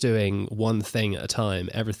never just doing one thing at a time.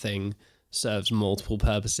 Everything serves multiple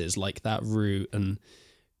purposes, like that root, and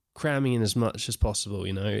cramming in as much as possible,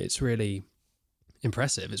 It's really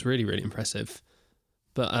impressive. It's really, really impressive.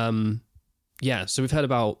 But, yeah, so we've heard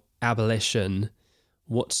about Abolition.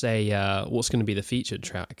 What's going to be the featured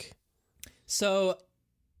track? So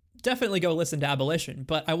definitely go listen to Abolition,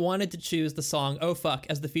 but I wanted to choose the song Oh Fuck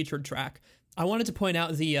as the featured track. I wanted to point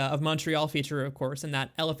out the of Montreal feature, of course, and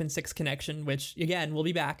that Elephant Six connection, which, again, will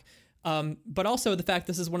be back. But also the fact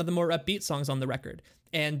this is one of the more upbeat songs on the record,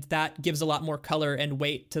 and that gives a lot more color and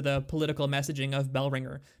weight to the political messaging of Bell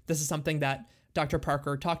Ringer. This is something that Dr.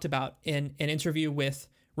 Parker talked about in an interview with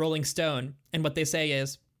Rolling Stone, and what they say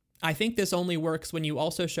is, "I think this only works when you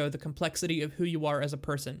also show the complexity of who you are as a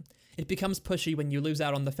person. It becomes pushy when you lose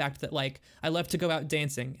out on the fact that, I love to go out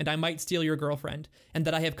dancing, and I might steal your girlfriend, and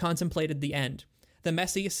that I have contemplated the end. The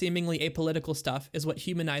messy, seemingly apolitical stuff is what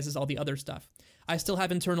humanizes all the other stuff. I still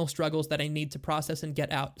have internal struggles that I need to process and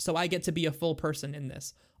get out, so I get to be a full person in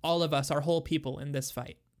this. All of us are whole people in this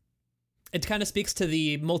fight." It kind of speaks to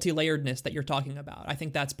the multi-layeredness that you're talking about. I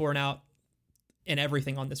think that's borne out in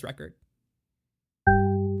everything on this record.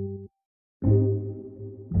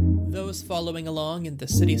 Those following along in the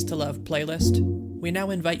Cities to Love playlist, we now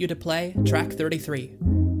invite you to play track 33,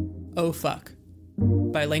 Oh Fuck,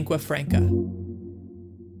 by Lingua Franca.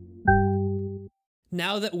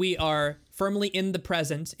 Now that we are firmly in the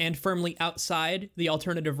present and firmly outside the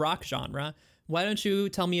alternative rock genre, why don't you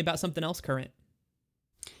tell me about something else current?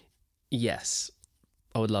 Yes,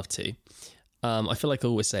 I would love to. I feel like I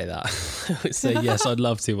always say that. I always say, yes, I'd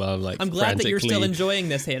love to, while I'm glad that you're still enjoying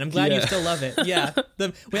this, Hayden. I'm glad you still love it. Yeah,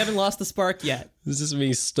 we haven't lost the spark yet. This is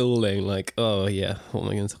me stalling, oh yeah, what am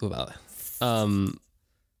I going to talk about?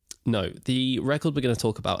 No, the record we're going to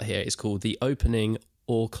talk about here is called The Opening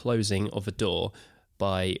or Closing of a Door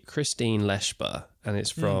by Christine Leschber, and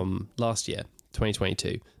it's from last year,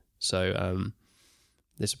 2022. So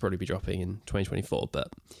this will probably be dropping in 2024,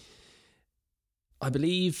 but I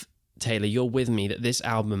believe, Taylor, you're with me that this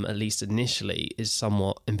album, at least initially, is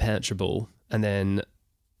somewhat impenetrable, and then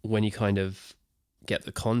when you kind of get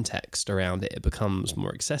the context around it, it becomes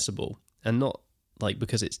more accessible, and not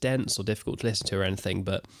because it's dense or difficult to listen to or anything,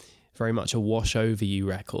 but very much a wash over you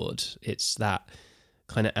record. It's that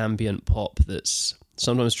kind of ambient pop that's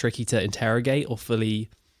sometimes tricky to interrogate or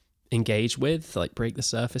fully engage with, break the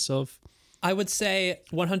surface of. I would say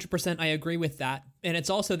 100% I agree with that. And it's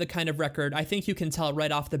also the kind of record, I think you can tell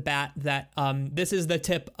right off the bat that this is the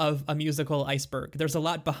tip of a musical iceberg. There's a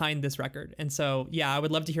lot behind this record. And so, yeah, I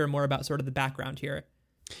would love to hear more about sort of the background here.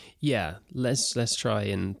 Yeah, let's try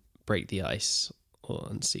and break the ice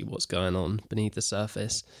and see what's going on beneath the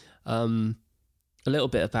surface. A little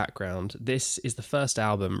bit of background. This is the first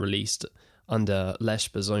album released under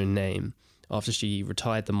Leschber's own name after she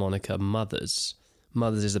retired the moniker Mothers.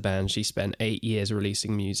 Mothers is a band she spent 8 years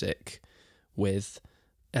releasing music with.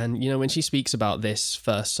 And, when she speaks about this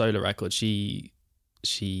first solo record, she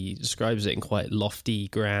describes it in quite lofty,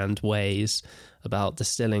 grand ways about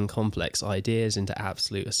distilling complex ideas into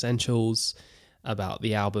absolute essentials, about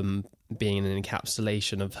the album being an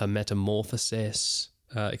encapsulation of her metamorphosis,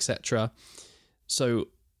 etc. So,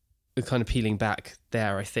 kind of peeling back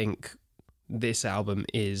there, I think this album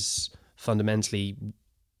is fundamentally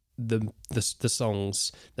the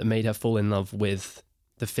songs that made her fall in love with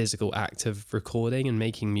the physical act of recording and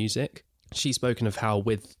making music. She's spoken of how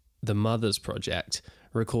with the Mothers project,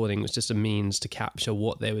 recording was just a means to capture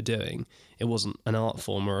what they were doing. It wasn't an art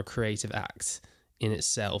form or a creative act in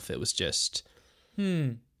itself. It was just,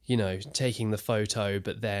 taking the photo,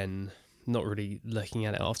 but then not really looking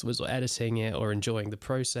at it afterwards or editing it or enjoying the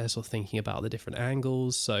process or thinking about the different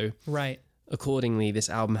angles. So right. Accordingly, this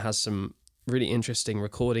album has some really interesting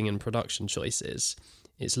recording and production choices.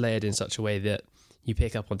 It's layered in such a way that you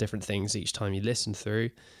pick up on different things each time you listen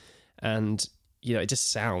through. And, it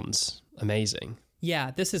just sounds amazing.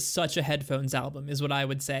 Yeah, this is such a headphones album, is what I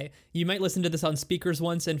would say. You might listen to this on speakers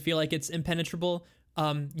once and feel like it's impenetrable.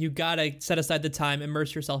 You gotta set aside the time,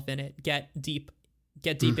 immerse yourself in it, get deep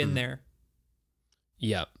in there.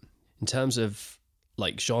 Yeah. In terms of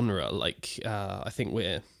genre, I think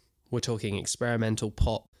we're talking experimental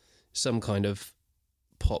pop, some kind of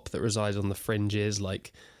pop that resides on the fringes,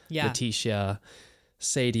 Letitia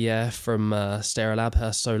Sadia from Stereolab,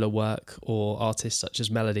 her solo work, or artists such as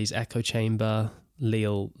Melody's Echo Chamber,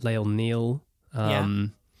 Lael Neal,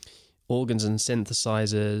 organs and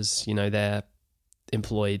synthesizers, they're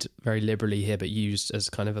employed very liberally here, but used as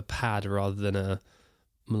kind of a pad rather than a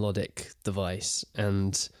melodic device.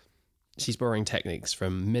 And she's borrowing techniques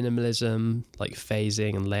from minimalism, like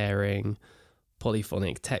phasing and layering,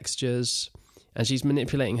 polyphonic textures, and she's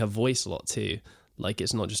manipulating her voice a lot too.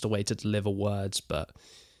 It's not just a way to deliver words, but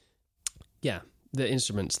the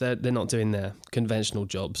instruments, they're not doing their conventional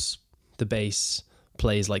jobs. The bass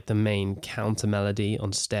plays the main counter melody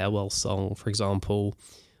on Stairwell Song, for example,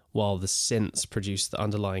 while the synths produce the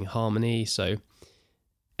underlying harmony. So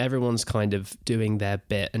everyone's kind of doing their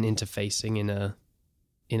bit and interfacing in a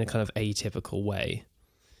kind of atypical way.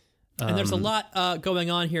 And there's a lot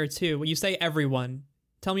going on here too. When you say everyone,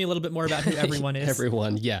 tell me a little bit more about who everyone is.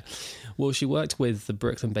 Everyone, yeah. Well, she worked with the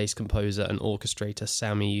Brooklyn-based composer and orchestrator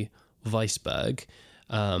Sammy Weisberg.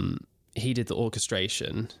 He did the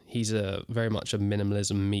orchestration. He's very much a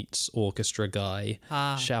minimalism meets orchestra guy.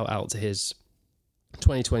 Shout out to his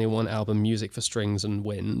 2021 album Music for Strings and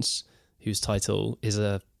Winds, whose title is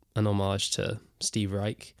an homage to Steve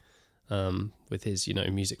Reich, with his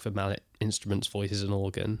music for mallet instruments, voices and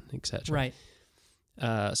organ, etc. Right.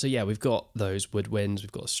 So yeah, we've got those woodwinds,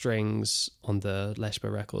 we've got strings on the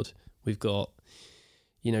Leshber record, we've got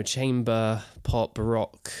chamber, pop,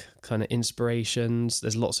 baroque kind of inspirations.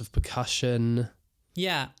 There's lots of percussion.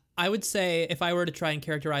 Yeah, I would say if I were to try and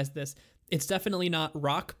characterize this, it's definitely not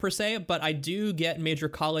rock per se, but I do get major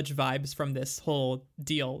college vibes from this whole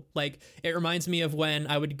deal. It reminds me of when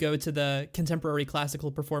I would go to the contemporary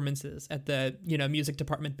classical performances at the, music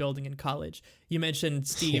department building in college. You mentioned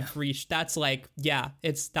Steve Reich. That's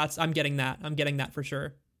I'm getting that for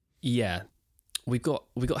sure. Yeah. We've got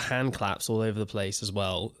hand claps all over the place as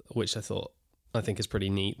well, which I think is pretty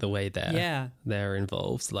neat the way they're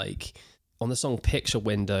involved. On the song Picture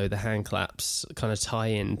Window, the hand claps kind of tie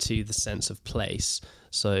into the sense of place.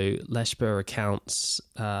 So Leshber recounts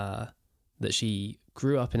that she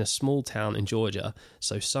grew up in a small town in Georgia,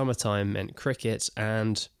 so summertime meant crickets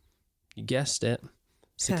and, you guessed it,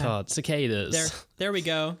 cicadas. There we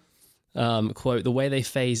go. Quote, the way they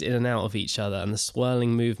phase in and out of each other and the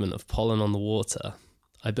swirling movement of pollen on the water.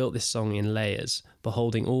 I built this song in layers,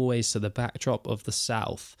 beholding always to the backdrop of the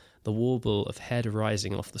South, the warble of head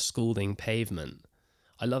rising off the scalding pavement.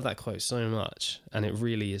 I love that quote so much, and it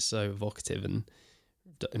really is so evocative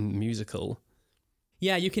and musical.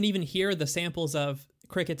 Yeah, you can even hear the samples of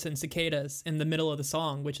crickets and cicadas in the middle of the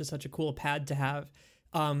song, which is such a cool pad to have.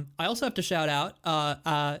 I also have to shout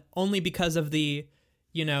out, only because of the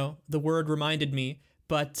word reminded me,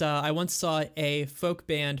 but I once saw a folk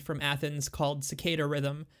band from Athens called Cicada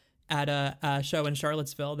Rhythm at a show in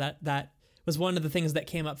Charlottesville. That was one of the things that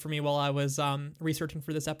came up for me while I was researching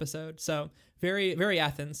for this episode. So very, very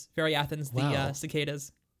Athens, wow. The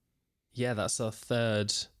cicadas. Yeah, that's our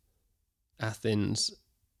third Athens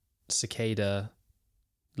cicada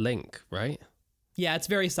link, right? Yeah, it's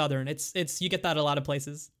very southern. It's you get that a lot of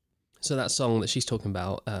places. So that song that she's talking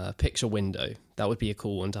about, Picture Window, that would be a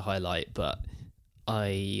cool one to highlight. But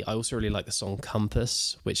I also really like the song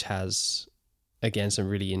Compass, which has again, some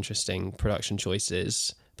really interesting production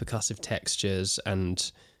choices, percussive textures,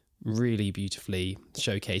 and really beautifully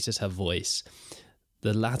showcases her voice.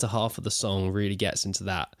 The latter half of the song really gets into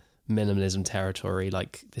that minimalism territory,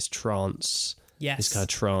 like this trance, this kind of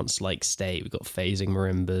trance-like state. We've got phasing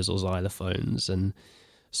marimbas or xylophones and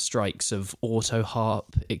strikes of auto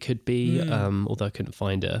harp, it could be, although I couldn't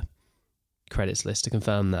find a credits list to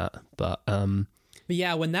confirm that. But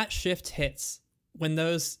yeah, when that shift hits, when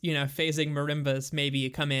those, phasing marimbas maybe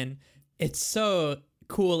come in, it's so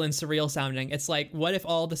cool and surreal sounding. It's like, what if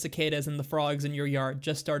all the cicadas and the frogs in your yard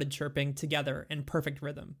just started chirping together in perfect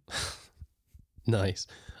rhythm? Nice.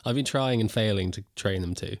 I've been trying and failing to train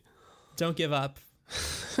them too. Don't give up.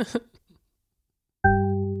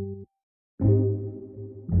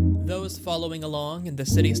 Those following along in the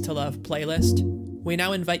Cities to Love playlist, we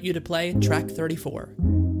now invite you to play track 34,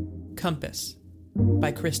 Compass,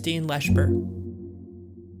 by Christine Leschber.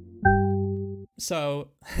 So,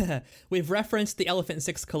 we've referenced the Elephant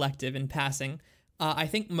Six Collective in passing. I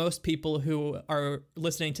think most people who are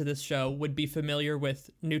listening to this show would be familiar with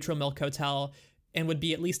Neutral Milk Hotel and would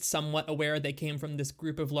be at least somewhat aware they came from this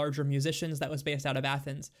group of larger musicians that was based out of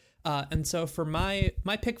Athens. And so for my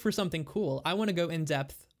pick for something cool, I want to go in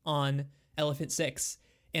depth on Elephant Six.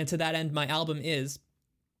 And to that end, my album is,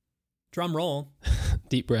 drum roll,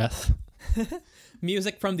 deep breath,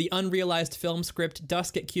 music from the unrealized film script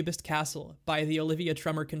Dusk at Cubist Castle by the Olivia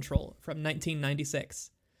Tremor Control from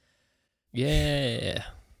 1996. Yeah.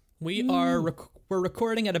 We're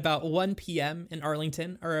recording at about 1 p.m. in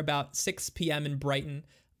Arlington, or about 6 p.m. in Brighton.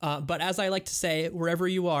 But as I like to say, wherever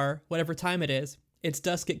you are, whatever time it is, it's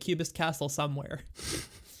dusk at Cubist Castle somewhere.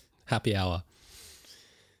 Happy hour.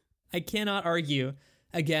 I cannot argue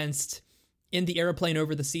against In the Airplane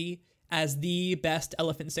Over the Sea as the best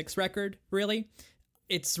Elephant Six record, really.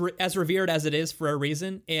 It's as revered as it is for a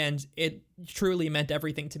reason, and it truly meant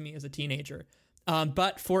everything to me as a teenager.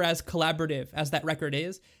 But for as collaborative as that record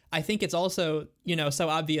is, I think it's also, so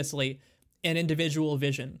obviously an individual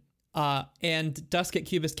vision. And Dusk at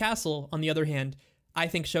Cubist Castle, on the other hand, I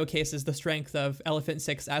think showcases the strength of Elephant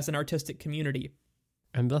Six as an artistic community.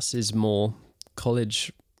 And thus is more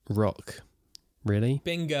college rock, really.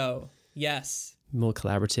 Bingo. Yes. More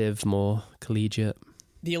collaborative, more collegiate.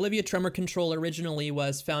 The Olivia Tremor Control originally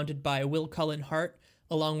was founded by Will Cullen Hart,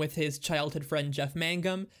 along with his childhood friend Jeff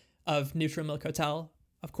Mangum of Neutral Milk Hotel,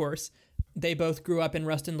 of course. They both grew up in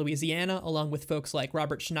Ruston, Louisiana, along with folks like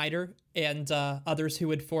Robert Schneider and others who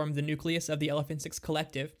would form the nucleus of the Elephant Six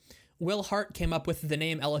Collective. Will Hart came up with the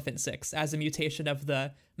name Elephant Six as a mutation of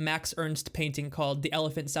the Max Ernst painting called The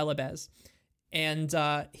Elephant Celebes. And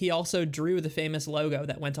he also drew the famous logo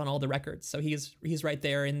that went on all the records. So he's right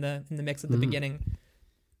there in the mix at the beginning.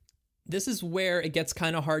 This is where it gets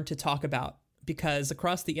kind of hard to talk about, because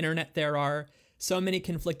across the internet there are so many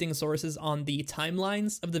conflicting sources on the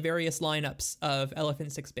timelines of the various lineups of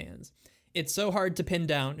Elephant Six bands. It's so hard to pin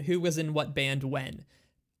down who was in what band when.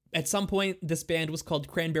 At some point, this band was called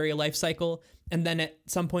Cranberry Life Cycle, and then at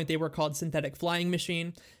some point they were called Synthetic Flying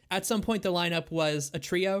Machine. At some point, the lineup was a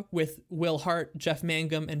trio with Will Hart, Jeff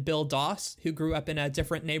Mangum, and Bill Doss, who grew up in a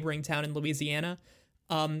different neighboring town in Louisiana.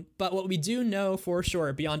 But what we do know for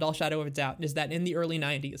sure, beyond all shadow of a doubt, is that in the early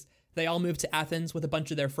 90s, they all moved to Athens with a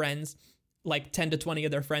bunch of their friends, like 10 to 20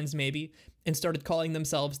 of their friends maybe, and started calling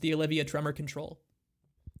themselves the Olivia Tremor Control.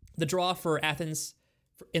 The draw for Athens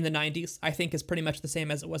in the 90s, I think, is pretty much the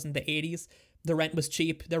same as it was in the 80s. The rent was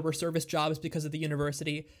cheap. There were service jobs because of the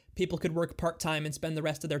university. People could work part-time and spend the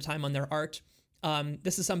rest of their time on their art.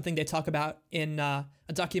 This is something they talk about in a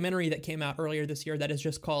documentary that came out earlier this year that is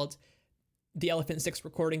just called The Elephant Six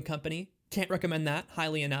Recording Company. Can't recommend that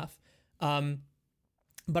highly enough.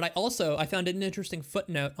 But I found an interesting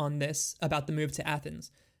footnote on this about the move to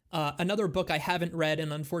Athens. Another book I haven't read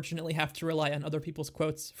and unfortunately have to rely on other people's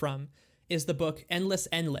quotes from is the book Endless,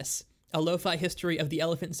 A Lo-Fi History of the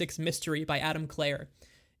Elephant Six Mystery by Adam Clare.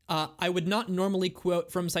 I would not normally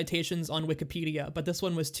quote from citations on Wikipedia, but this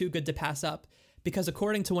one was too good to pass up, because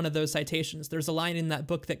according to one of those citations, there's a line in that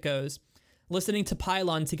book that goes, listening to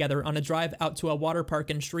Pylon together on a drive out to a water park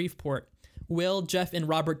in Shreveport, Will, Jeff, and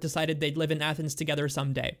Robert decided they'd live in Athens together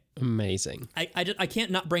someday. Amazing. I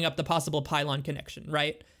can't not bring up the possible Pylon connection,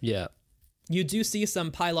 right? Yeah. You do see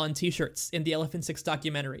some Pylon t-shirts in the Elephant Six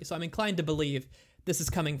documentary, so I'm inclined to believe this is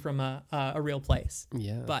coming from a real place.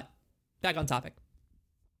 Yeah. But back on topic.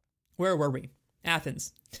 Where were we?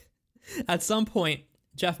 Athens. At some point,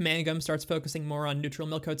 Jeff Mangum starts focusing more on Neutral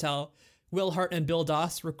Milk Hotel. Will Hart and Bill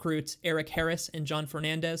Doss recruit Eric Harris and John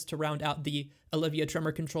Fernandez to round out the Olivia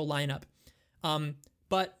Tremor Control lineup.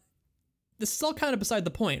 But this is all kind of beside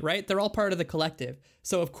the point, right? They're all part of the collective.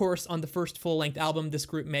 So, of course, on the first full-length album this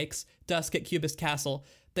group makes, Dusk at Cubist Castle,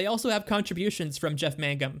 they also have contributions from Jeff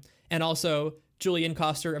Mangum and also Julian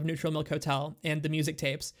Coster of Neutral Milk Hotel and the music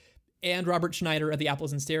tapes, and Robert Schneider of the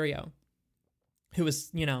Apples in Stereo, who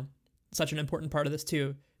was, such an important part of this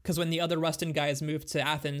too. Because when the other Rustin guys moved to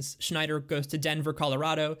Athens, Schneider goes to Denver,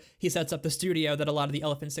 Colorado. He sets up the studio that a lot of the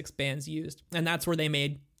Elephant Six bands used. And that's where they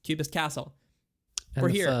made Cubist Castle. And We're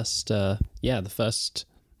the here. The first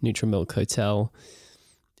Neutral Milk Hotel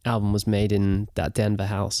album was made in that Denver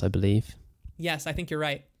house, I believe. Yes, I think you're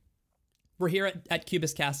right. We're here at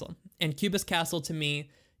Cubist Castle. And Cubist Castle, to me,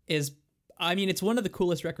 is, it's one of the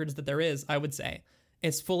coolest records that there is, I would say.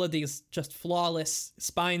 It's full of these just flawless,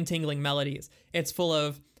 spine-tingling melodies. It's full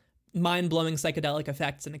of mind-blowing psychedelic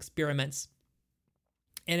effects and experiments.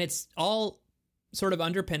 And it's all sort of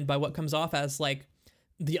underpinned by what comes off as, like,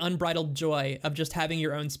 the unbridled joy of just having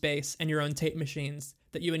your own space and your own tape machines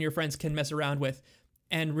that you and your friends can mess around with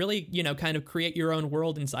and really, kind of create your own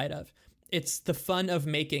world inside of. It's the fun of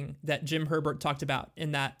making that Jim Herbert talked about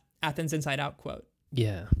in that Athens Inside Out quote.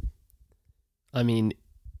 Yeah.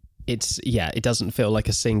 It doesn't feel like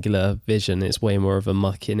a singular vision. It's way more of a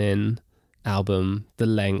mucking in album. The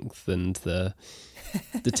length and the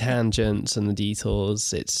tangents and the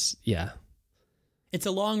detours. It's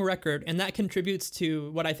a long record, and that contributes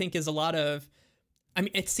to what I think is a lot of,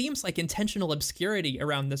 it seems like intentional obscurity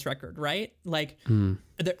around this record, right? Like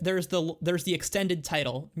there's the extended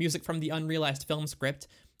title, Music from the Unrealized Film Script,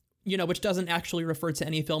 which doesn't actually refer to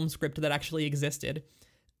any film script that actually existed.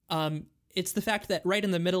 It's the fact that right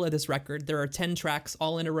in the middle of this record, there are 10 tracks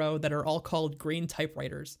all in a row that are all called green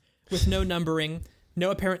typewriters with no numbering,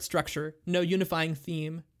 no apparent structure, no unifying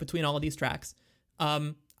theme between all of these tracks.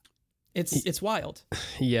 It's wild.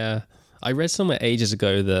 Yeah. I read somewhere ages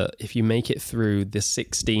ago that if you make it through the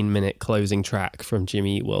 16-minute closing track from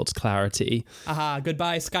Jimmy Eat World's Clarity...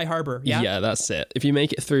 Goodbye, Sky Harbor. Yeah? Yeah, that's it. If you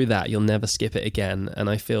make it through that, you'll never skip it again. And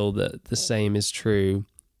I feel that the same is true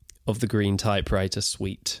of the green typewriter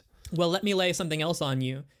suite. Well, let me lay something else on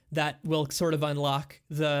you that will sort of unlock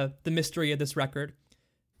the mystery of this record.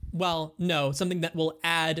 Well, no, something that will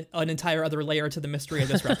add an entire other layer to the mystery of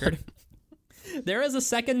this record. There is a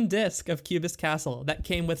second disc of Cubist Castle that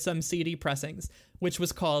came with some CD pressings, which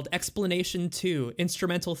was called Explanation 2,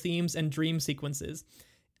 Instrumental Themes and Dream Sequences.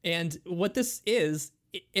 And what this is,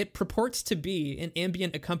 it purports to be an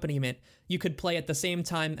ambient accompaniment you could play at the same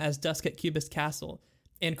time as Dusk at Cubist Castle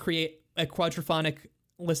and create a quadraphonic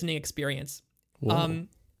listening experience.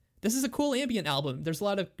 This is a cool ambient album. There's a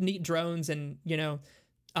lot of neat drones and,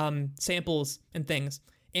 samples and things.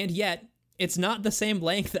 And yet, it's not the same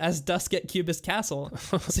length as Dusk at Cubist Castle.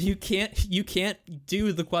 So you can't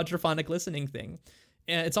do the quadraphonic listening thing.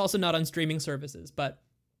 And it's also not on streaming services, but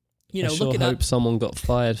I sure hope someone got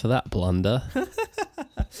fired for that blunder.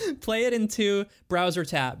 Play it in 2 browser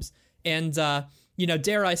tabs. And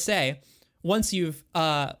dare I say, once you've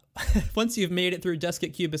made it through Dusk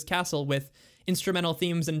at Cubist Castle with instrumental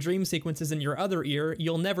themes and dream sequences in your other ear,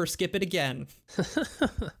 you'll never skip it again.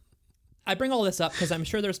 I bring all this up because I'm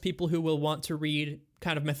sure there's people who will want to read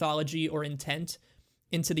kind of mythology or intent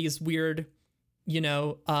into these weird,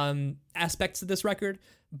 aspects of this record.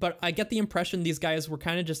 But I get the impression these guys were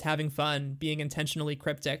kind of just having fun, being intentionally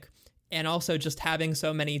cryptic, and also just having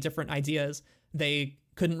so many different ideas. They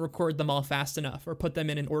couldn't record them all fast enough or put them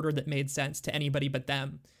in an order that made sense to anybody but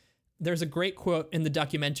them. There's a great quote in the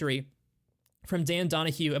documentary from Dan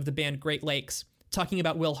Donahue of the band Great Lakes, talking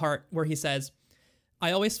about Will Hart, where he says,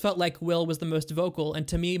 "I always felt like Will was the most vocal and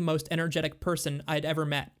to me most energetic person I'd ever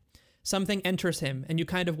met. Something enters him and you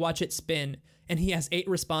kind of watch it spin and he has 8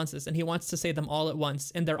 responses and he wants to say them all at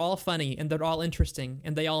once and they're all funny and they're all interesting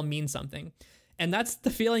and they all mean something." And that's the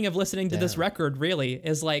feeling of listening to this record, really,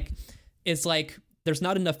 is like, it's like there's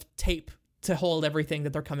not enough tape to hold everything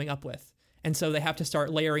that they're coming up with. And so they have to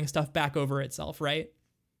start layering stuff back over itself, right?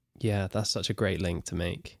 Yeah, that's such a great link to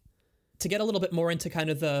make. To get a little bit more into kind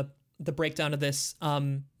of the breakdown of this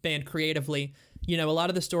band creatively, a lot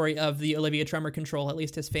of the story of the Olivia Tremor Control, at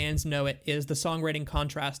least as fans know it, is the songwriting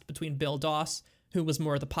contrast between Bill Doss, who was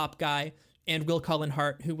more the pop guy, and Will Cullen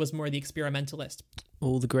Hart, who was more the experimentalist.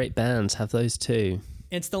 All the great bands have those too.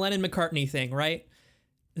 It's the Lennon-McCartney thing, right?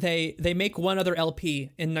 They make one other LP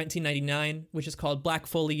in 1999, which is called Black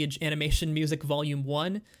Foliage Animation Music Volume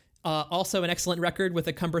 1. Also an excellent record with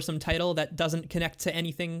a cumbersome title that doesn't connect to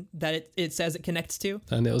anything that it says it connects to.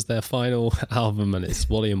 And it was their final album and it's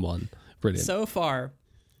Volume 1. Brilliant. So far,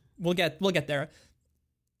 we'll get there.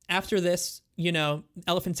 After this,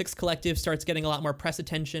 Elephant Six Collective starts getting a lot more press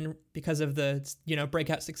attention because of the,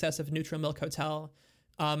 breakout success of Neutral Milk Hotel.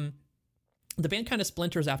 The band kind of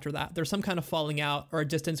splinters after that. There's some kind of falling out or a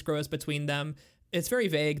distance grows between them. It's very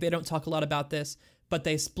vague. They don't talk a lot about this, but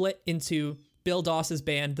they split into Bill Doss's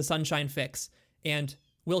band, The Sunshine Fix, and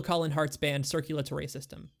Will Cullen Hart's band, Circulatory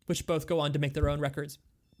System, which both go on to make their own records.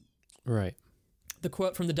 Right. The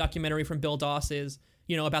quote from the documentary from Bill Doss is,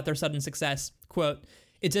 about their sudden success, quote,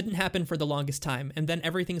 "It didn't happen for the longest time, and then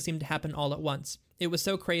everything seemed to happen all at once. It was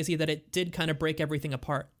so crazy that it did kind of break everything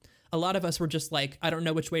apart. A lot of us were just like, I don't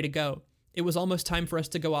know which way to go. It was almost time for us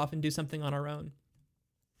to go off and do something on our own."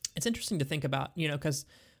 It's interesting to think about, because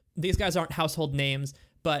these guys aren't household names,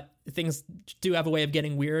 but things do have a way of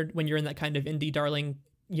getting weird when you're in that kind of indie darling,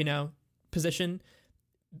 position.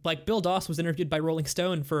 Like Bill Doss was interviewed by Rolling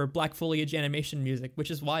Stone for Black Foliage animation music, which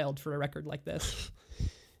is wild for a record like this.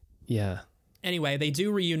 Yeah. Anyway, they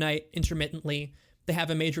do reunite intermittently. They have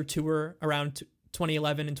a major tour around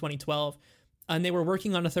 2011 and 2012, and they were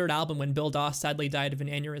working on a third album when Bill Doss sadly died of an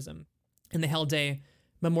aneurysm. And they held a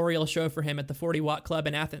memorial show for him at the 40 Watt Club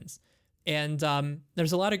in Athens. And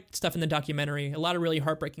there's a lot of stuff in the documentary, a lot of really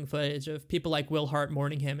heartbreaking footage of people like Will Hart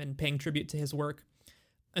mourning him and paying tribute to his work.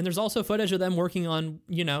 And there's also footage of them working on,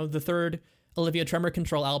 the third Olivia Tremor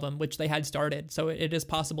Control album, which they had started. So it is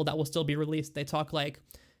possible that will still be released. They talk like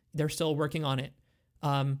they're still working on it.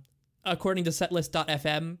 According to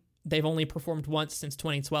setlist.fm, they've only performed once since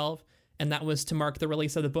 2012, and that was to mark the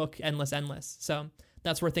release of the book Endless Endless. So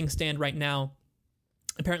that's where things stand right now.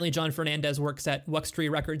 Apparently, John Fernandez works at Wuxtree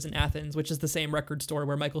Records in Athens, which is the same record store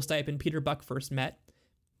where Michael Stipe and Peter Buck first met.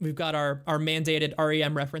 We've got our mandated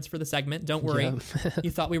REM reference for the segment. Don't worry. Yeah. You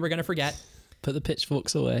thought we were going to forget. Put the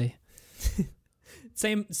pitchforks away.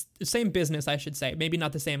 Same business, I should say. Maybe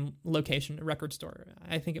not the same location, record store.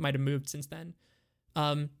 I think it might have moved since then.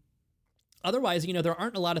 Otherwise, there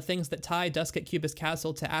aren't a lot of things that tie Dusk at Cubist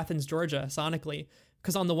Castle to Athens, Georgia, sonically.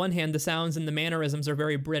 Because on the one hand, the sounds and the mannerisms are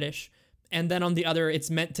very British. And then on the other, it's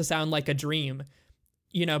meant to sound like a dream.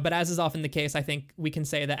 But as is often the case, I think we can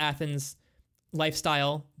say that Athens'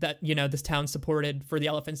 lifestyle that, this town supported for the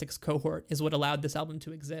Elephant Six cohort is what allowed this album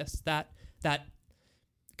to exist. That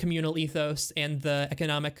communal ethos and the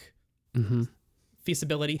economic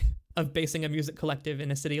feasibility of basing a music collective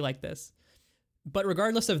in a city like this. But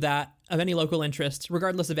regardless of that, of any local interest,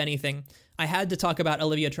 regardless of anything, I had to talk about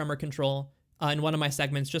Olivia Tremor Control in one of my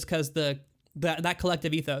segments just because that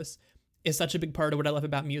collective ethos is such a big part of what I love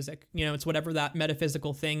about music. It's whatever that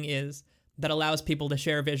metaphysical thing is that allows people to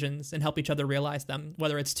share visions and help each other realize them,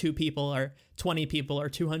 whether it's 2 people or 20 people or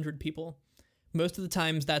 200 people. Most of the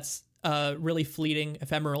times that's a really fleeting,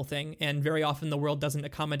 ephemeral thing, and very often the world doesn't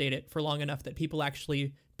accommodate it for long enough that people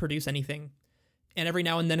actually produce anything. And every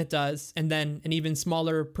now and then it does, and then an even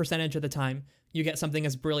smaller percentage of the time, you get something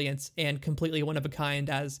as brilliant and completely one of a kind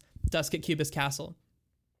as Dusk at Cubist Castle.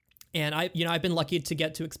 And I've been lucky to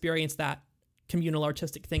get to experience that communal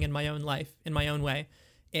artistic thing in my own life, in my own way.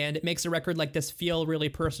 And it makes a record like this feel really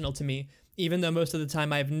personal to me, even though most of the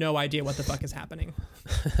time I have no idea what the fuck is happening.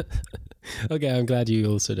 Okay, I'm glad you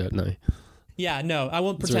also don't know. Yeah, no, I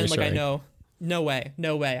won't pretend like I know. No way.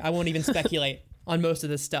 I won't even speculate on most of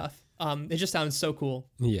this stuff. It just sounds so cool.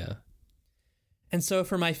 Yeah. And so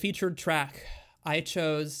for my featured track, I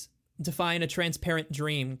chose Define a Transparent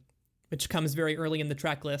Dream, which comes very early in the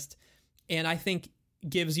track list, and I think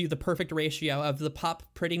gives you the perfect ratio of the pop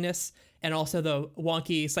prettiness and also the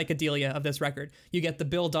wonky psychedelia of this record. You get the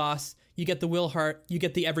Bill Doss, you get the Will Hart, you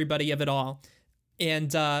get the everybody of it all.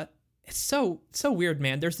 And it's so weird,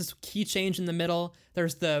 man. There's this key change in the middle.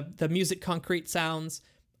 There's the music concrete sounds.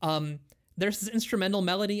 There's this instrumental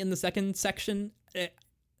melody in the second section.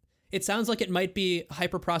 It sounds like it might be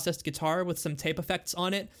hyper-processed guitar with some tape effects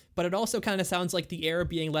on it, but it also kind of sounds like the air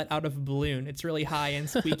being let out of a balloon. It's really high and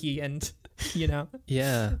squeaky and,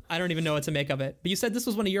 Yeah. I don't even know what to make of it. But you said this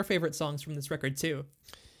was one of your favorite songs from this record too.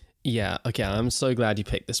 Yeah, okay, I'm so glad you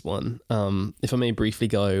picked this one. If I may briefly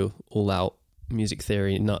go all out music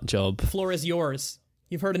theory nut job. The floor is yours.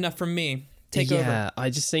 You've heard enough from me. Take over. Yeah, I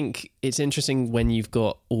just think it's interesting when you've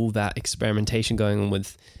got all that experimentation going on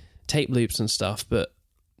with tape loops and stuff, but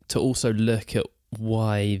to also look at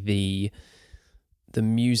why the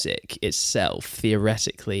music itself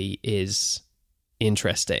theoretically is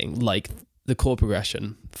interesting. Like the chord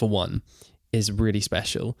progression, for one, is really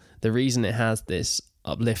special. The reason it has this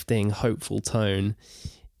uplifting, hopeful tone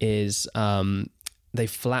is they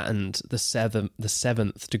flattened the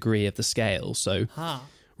seventh degree of the scale. So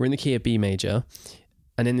we're in the key of B major,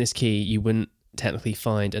 and in this key you wouldn't technically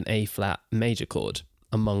find an A flat major chord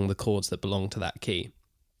among the chords that belong to that key.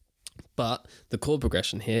 But the chord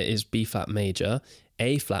progression here is B flat major,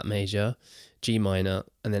 A flat major, G minor,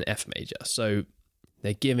 and then F major. So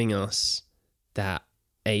they're giving us that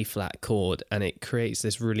A flat chord, and it creates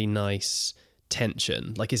this really nice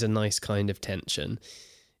tension. Like, it's a nice kind of tension.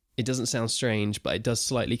 It doesn't sound strange, but it does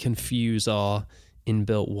slightly confuse our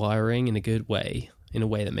inbuilt wiring in a good way, in a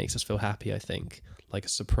way that makes us feel happy, I think, like a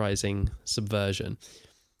surprising subversion.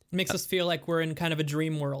 It makes us feel like we're in kind of a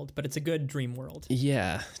dream world, but it's a good dream world.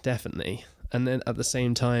 Yeah, definitely. And then at the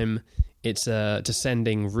same time, it's a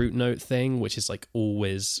descending root note thing, which is like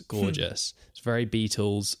always gorgeous. It's very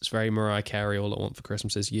Beatles. It's very Mariah Carey. All I Want for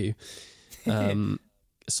Christmas Is You.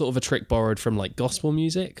 Sort of a trick borrowed from like gospel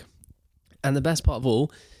music. And the best part of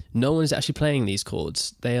all, no one is actually playing these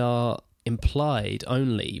chords. They are implied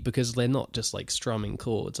only because they're not just like strumming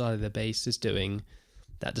chords. Either the bass is doing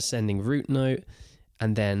that descending root note,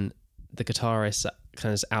 and then the guitarist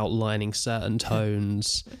kind of outlining certain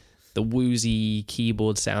tones. The woozy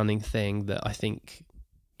keyboard sounding thing that I think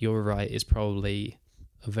you're right is probably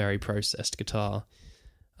a very processed guitar.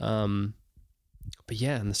 But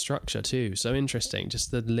yeah, and the structure too. So interesting.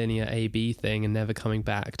 Just the linear A-B thing and never coming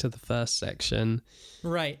back to the first section.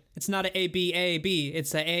 Right. It's not a A-B,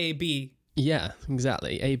 it's a A-B. Yeah,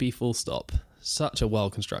 exactly. A-B full stop. Such a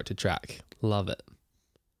well-constructed track. Love it.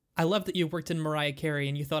 I love that you worked in Mariah Carey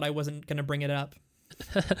and you thought I wasn't going to bring it up.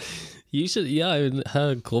 You should, yeah,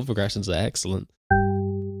 her chord progressions are excellent.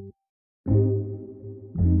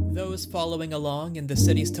 Those following along in the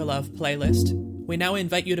Cities to Love playlist, we now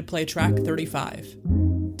invite you to play track 35,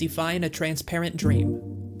 Define a Transparent Dream,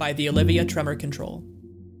 by the Olivia Tremor Control.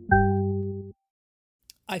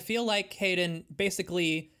 I feel like, Hayden,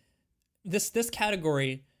 basically, this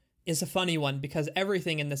category is a funny one because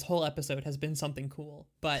everything in this whole episode has been something cool.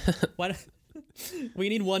 But we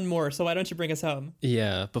need one more, so why don't you bring us home?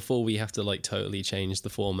 Yeah, before we have to like totally change the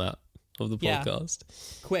format of the podcast.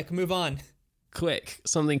 Yeah. Quick, move on. Quick,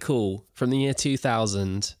 something cool from the year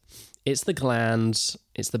 2000. It's the Glands.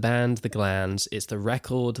 It's the band The Glands. It's the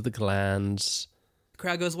record The Glands. The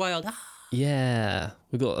crowd goes wild. Yeah,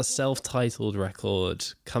 we've got a self-titled record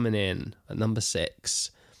coming in at number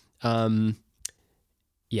 6.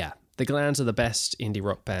 Yeah, The Glands are the best indie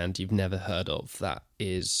rock band you've never heard of. That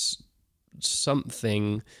is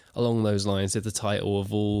something along those lines of the title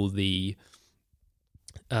of all the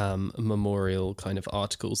memorial kind of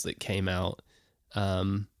articles that came out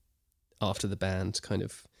after the band kind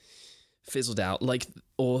of fizzled out, like,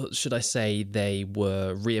 or should I say they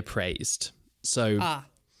were reappraised. So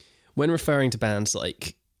when referring to bands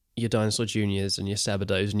like your Dinosaur Juniors and your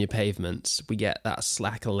Sabados and your Pavements, we get that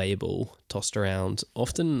slacker label tossed around,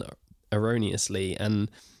 often erroneously,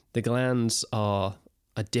 and the Glands are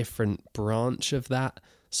a different branch of that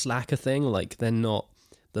slacker thing. Like, they're not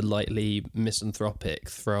the lightly misanthropic,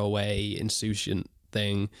 throwaway, insouciant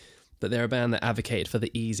thing, but they're a band that advocated for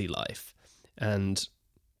the easy life. And,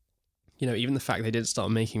 you know, even the fact they didn't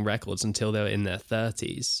start making records until they were in their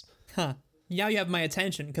 30s. Huh. Now you have my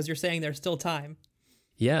attention because you're saying there's still time.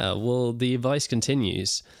 Yeah, well, the advice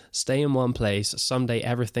continues. Stay in one place. Someday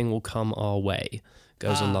everything will come our way.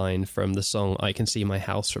 Goes a line from the song I Can See My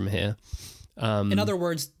House From Here. In other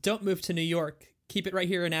words, don't move to New York. Keep it right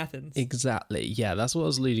here in Athens. Exactly. Yeah, that's what I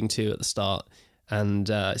was alluding to at the start. And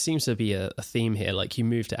it seems to be a theme here. Like, you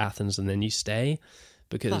move to Athens and then you stay.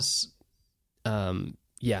 Because,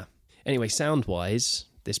 yeah. Anyway, sound-wise,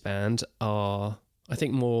 this band are, I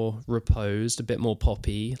think, more reposed, a bit more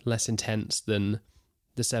poppy, less intense than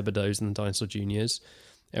the Sabados and the Dinosaur Juniors.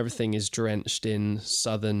 Everything is drenched in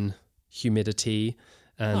southern humidity.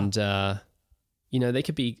 And, you know, they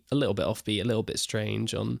could be a little bit offbeat, a little bit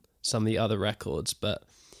strange on some of the other records. But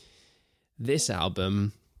this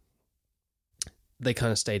album, they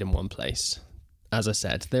kind of stayed in one place. As I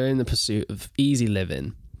said, they're in the pursuit of easy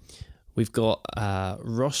living. We've got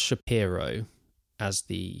Ross Shapiro as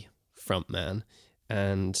the frontman,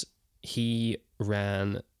 and he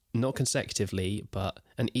ran, not consecutively, but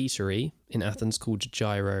an eatery in Athens called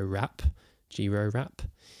Gyro Rap,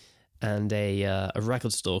 and a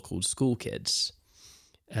record store called School Kids.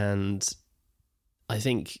 And I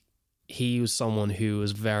think he was someone who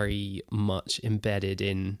was very much embedded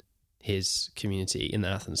in his community, in the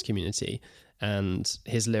Athens community, and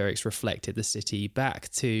his lyrics reflected the city back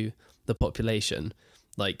to the population.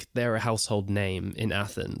 Like, they're a household name in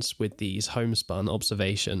Athens with these homespun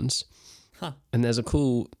observations. And there's a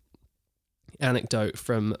cool anecdote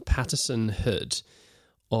from Patterson Hood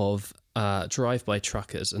of Drive-By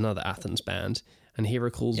Truckers, another Athens band, and he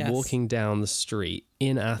recalls walking down the street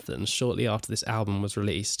in Athens shortly after this album was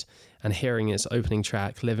released and hearing its opening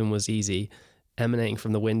track, Living Was Easy, emanating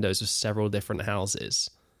from the windows of several different houses.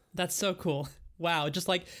 That's so cool. Wow. Just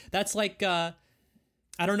like, that's like, I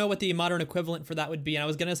don't know what the modern equivalent for that would be. And I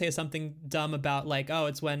was going to say something dumb about like, oh,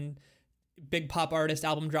 it's when big pop artist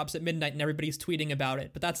album drops at midnight and everybody's tweeting about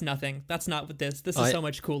it. But that's nothing. That's not what this is so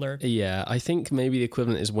much cooler. Yeah, I think maybe the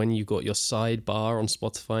equivalent is when you got your sidebar on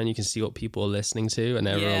Spotify and you can see what people are listening to, and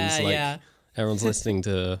everyone's listening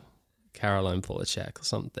to Caroline Polachek or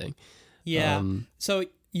something. Yeah. So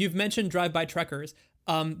you've mentioned Drive-By Truckers,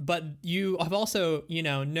 but you have also,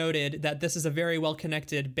 noted that this is a very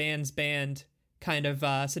well-connected band's band kind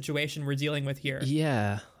of situation we're dealing with here.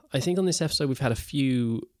 Yeah. I think on this episode we've had a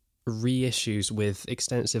few reissues with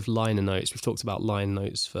extensive liner notes. We've talked about line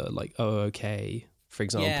notes for like OK, for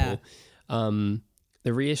example. Yeah.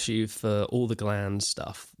 The reissue for all the Gland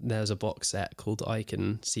stuff, there's a box set called I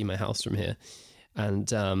Can See My House From Here.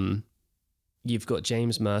 And you've got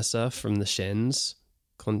James Mercer from The Shins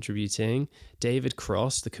contributing, David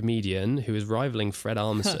Cross, the comedian, who is rivaling Fred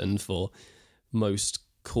Armisen for most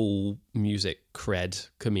cool music cred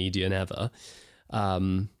comedian ever.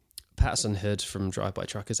 Patterson Hood from Drive-By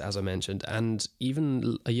Truckers, as I mentioned, and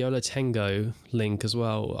even a Yola Tengo link as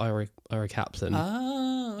well. Ira Kaplan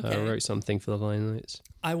wrote something for the line notes.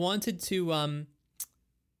 I wanted to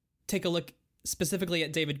take a look specifically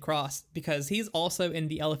at David Cross because he's also in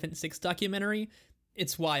the Elephant Six documentary.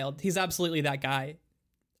 It's wild. He's absolutely that guy.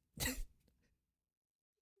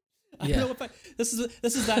 I don't know if this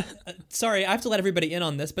is that. Sorry, I have to let everybody in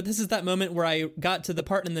on this, but this is that moment where I got to the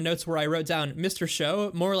part in the notes where I wrote down Mr. Show,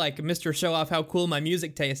 more like Mr. Show off how cool my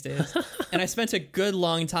music taste is, and I spent a good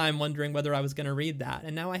long time wondering whether I was going to read that,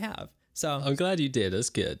 and now I have. So I'm glad you did. That's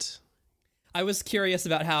good. I was curious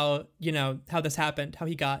about how this happened, how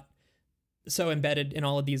he got so embedded in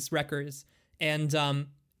all of these records, and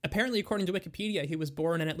apparently, according to Wikipedia, he was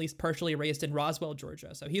born and at least partially raised in Roswell,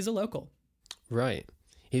 Georgia, so he's a local. Right.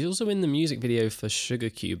 He's also in the music video for Sugar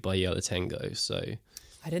Cube by Yola Tengo, so...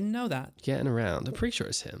 I didn't know that. Getting around. I'm pretty sure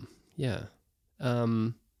it's him. Yeah.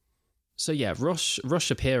 So yeah, Ross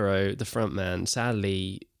Shapiro, the frontman,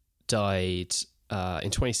 sadly died in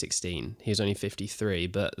 2016. He was only 53,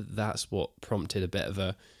 but that's what prompted a bit of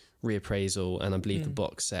a reappraisal, and I believe the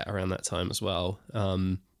box set around that time as well.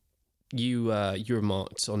 You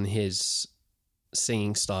remarked on his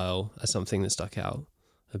singing style as something that stuck out,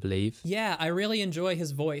 I believe. Yeah, I really enjoy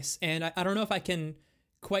his voice, and I don't know if I can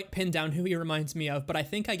quite pin down who he reminds me of, but I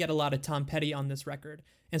think I get a lot of Tom Petty on this record.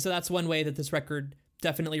 And so that's one way that this record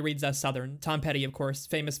definitely reads as Southern. Tom Petty, of course,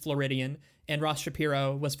 famous Floridian, and Ross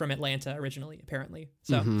Shapiro was from Atlanta originally, apparently.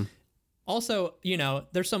 So also,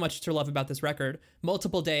 there's so much to love about this record.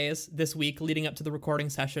 Multiple days this week leading up to the recording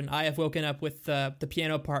session, I have woken up with the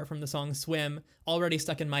piano part from the song Swim already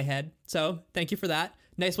stuck in my head. So thank you for that.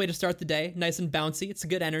 Nice way to start the day. Nice and bouncy. It's a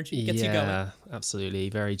good energy. Gets you going. Yeah, absolutely.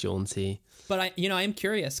 Very jaunty. But I am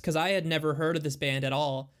curious because I had never heard of this band at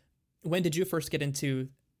all. When did you first get into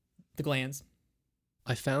the Glands?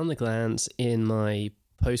 I found the Glands in my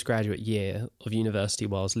postgraduate year of university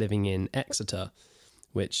while I was living in Exeter,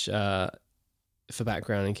 which, for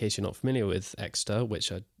background, in case you're not familiar with Exeter,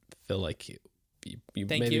 which I feel like you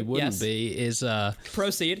maybe wouldn't be, is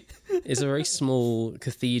proceed. is a very small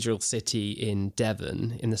cathedral city in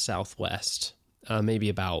Devon in the southwest, maybe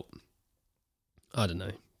about, I don't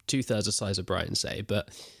know, 2/3 the size of Brighton, say. But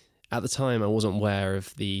at the time, I wasn't aware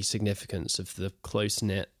of the significance of the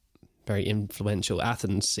close-knit, very influential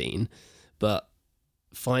Athens scene. But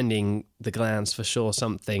finding the Glands, for sure,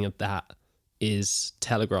 something of that is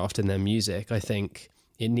telegraphed in their music. I think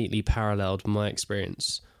it neatly paralleled my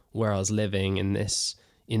experience where I was living in this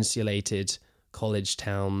insulated college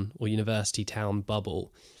town or university town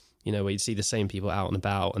bubble, where you'd see the same people out and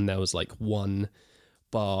about, and there was like one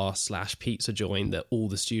bar/pizza joint that all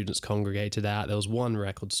the students congregated at. There was one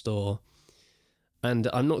record store. And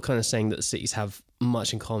I'm not kind of saying that the cities have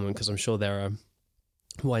much in common, because I'm sure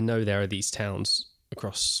I know there are these towns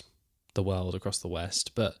across the world, across the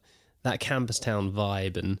West, but that campus town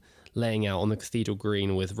vibe and laying out on the cathedral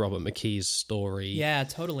green with Robert McKee's Story. Yeah,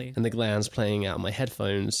 totally. And the Glands playing out my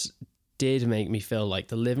headphones did make me feel like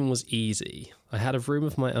the living was easy. I had a room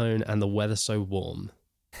of my own and the weather so warm,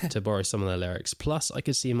 to borrow some of their lyrics. Plus, I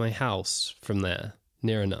could see my house from there,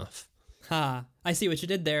 near enough. Ha, I see what you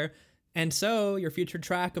did there. And so, your future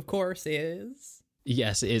track, of course, is...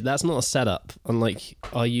 Yes, it is. That's not a setup, unlike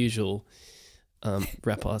our usual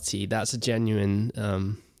repartee. That's a genuine...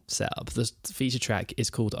 setup. The feature track is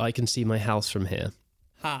called I Can See My House From Here.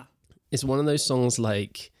 Ha. It's one of those songs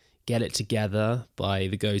like Get It Together by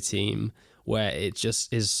the Go Team, where it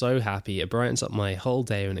just is so happy. It brightens up my whole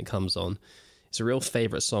day when it comes on. It's a real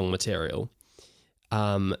favourite song material.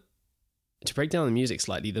 To break down the music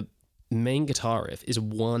slightly, the main guitar riff is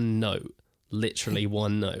one note, literally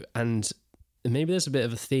one note. And maybe there's a bit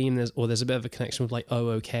of a theme, there's a bit of a connection with like "Oh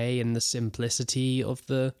Okay" and the simplicity of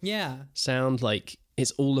the sound. Like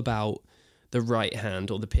it's all about the right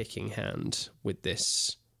hand or the picking hand with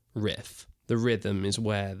this riff. The rhythm is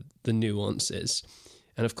where the nuance is,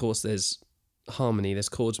 and of course there's harmony, there's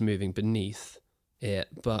chords moving beneath it,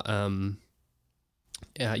 but and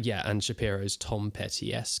Shapiro's Tom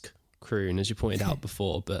Petty-esque croon, as you pointed out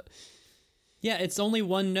before, but yeah, it's only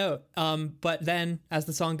one note, but then as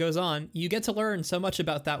the song goes on, you get to learn so much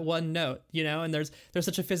about that one note, and there's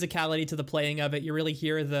such a physicality to the playing of it. You really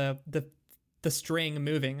hear the string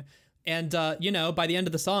moving, and by the end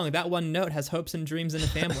of the song, that one note has hopes and dreams in a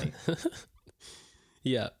family.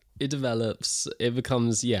 Yeah, it develops. It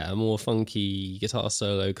becomes, a more funky guitar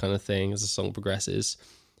solo kind of thing as the song progresses.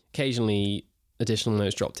 Occasionally, additional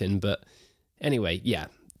notes dropped in, but anyway,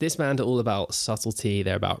 this band are all about subtlety.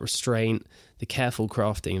 They're about restraint, the careful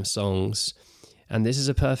crafting of songs, and this is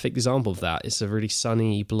a perfect example of that. It's a really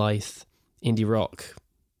sunny, blithe indie rock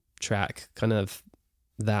track, kind of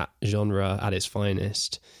that genre at its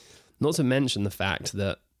finest. Not to mention the fact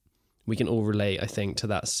that we can all relate, I think, to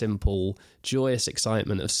that simple, joyous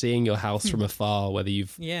excitement of seeing your house from afar, whether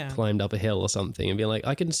you've climbed up a hill or something, and being like,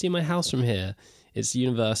 I can see my house from here. It's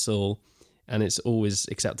universal, and it's always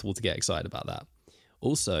acceptable to get excited about that.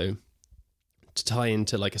 Also, to tie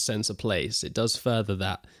into like a sense of place, it does further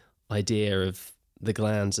that idea of the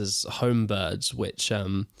Glands as home birds, which,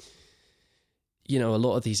 a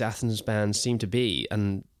lot of these Athens bands seem to be,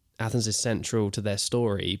 and Athens is central to their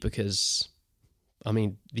story because,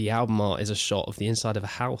 the album art is a shot of the inside of a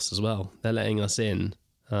house as well. They're letting us in,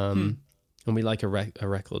 and we like a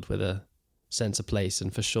record with a sense of place,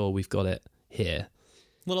 and for sure we've got it here.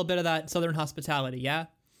 A little bit of that Southern hospitality, yeah?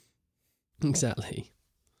 Exactly.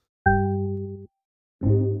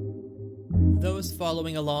 Those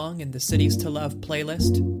following along in the Cities to Love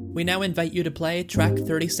playlist, we now invite you to play track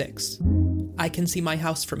 36, I Can See My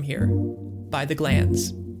House From Here, by The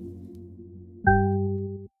Glands.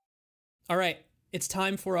 All right, it's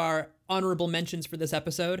time for our honorable mentions for this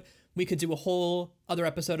episode. We could do a whole other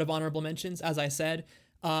episode of honorable mentions, as I said.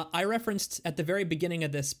 I referenced at the very beginning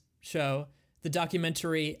of this show the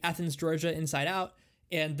documentary Athens, Georgia, Inside Out,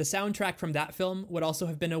 and the soundtrack from that film would also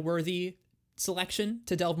have been a worthy selection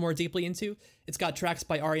to delve more deeply into. It's got tracks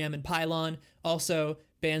by R.E.M. and Pylon, also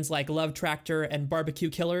bands like Love Tractor and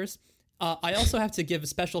Barbecue Killers. I also have to give a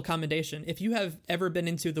special commendation. If you have ever been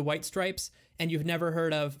into the White Stripes and you've never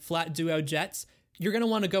heard of Flat Duo Jets, you're going to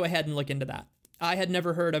want to go ahead and look into that. I had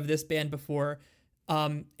never heard of this band before,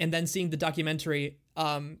 and then seeing the documentary,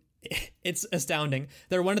 it's astounding.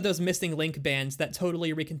 They're one of those missing link bands that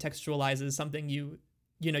totally recontextualizes something you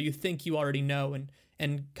think you already know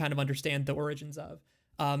and kind of understand the origins of.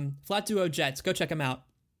 Flat Duo Jets, go check them out.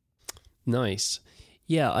 Nice.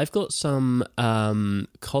 Yeah, I've got some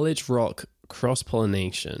college rock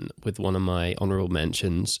cross-pollination with one of my honorable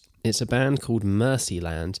mentions. It's a band called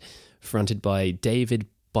Mercyland, fronted by David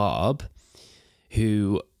Barb,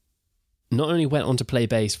 who not only went on to play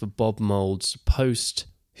bass for Bob Mould's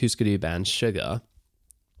post-Hooskadoo band Sugar,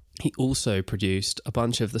 he also produced a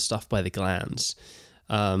bunch of the stuff by the Glands.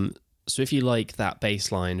 So if you like that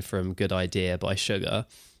bass line from Good Idea by Sugar,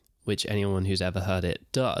 which anyone who's ever heard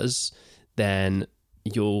it does, then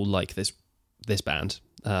you'll like this band.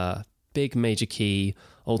 Big major key,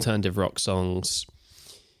 alternative rock songs,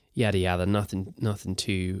 yada yada, nothing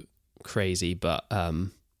too crazy, but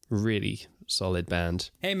really solid band.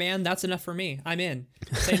 Hey man, that's enough for me. I'm in.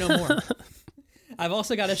 Say no more. I've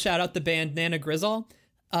also got to shout out the band Nana Grizzle.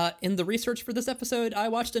 In the research for this episode, I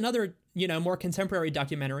watched another, more contemporary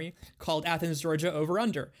documentary called Athens, Georgia Over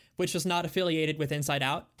Under, which is not affiliated with Inside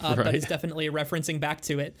Out, but it's definitely referencing back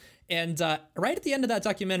to it. And right at the end of that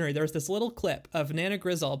documentary, there's this little clip of Nana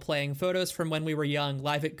Grizzle playing Photos from When We Were Young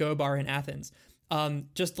live at Go Bar in Athens.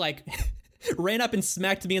 Just like ran up and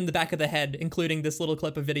smacked me in the back of the head, including this little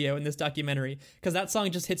clip of video in this documentary, because that song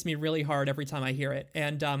just hits me really hard every time I hear it.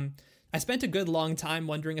 And I spent a good long time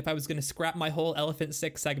wondering if I was going to scrap my whole Elephant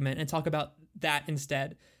Six segment and talk about that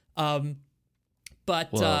instead. But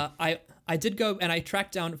I did go and I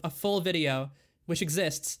tracked down a full video, which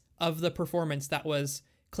exists, of the performance that was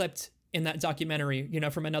clipped in that documentary,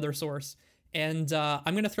 from another source. And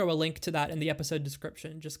I'm going to throw a link to that in the episode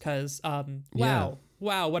description just because, wow,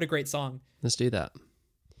 what a great song. Let's do that.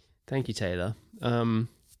 Thank you, Taylor.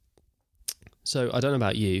 So I don't know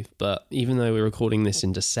about you, but even though we're recording this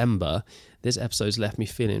in December, this episode's left me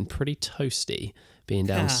feeling pretty toasty being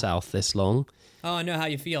down south this long. Oh, I know how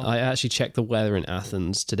you feel. I actually checked the weather in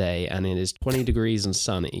Athens today, and it is 20 degrees and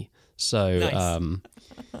sunny. So,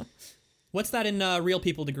 nice. What's that in real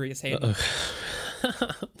people degrees, Hayden?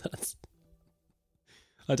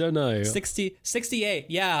 I don't know. 68.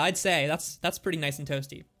 Yeah, I'd say that's pretty nice and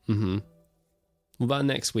toasty. Mm-hmm. What about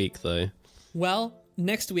next week, though? Well,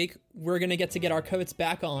 next week, we're going to get our coats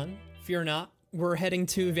back on. Fear not. We're heading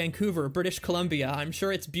to Vancouver, British Columbia. I'm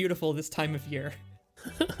sure it's beautiful this time of year.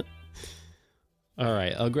 All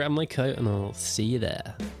right, I'll grab my coat and I'll see you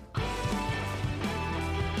there.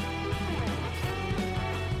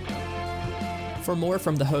 For more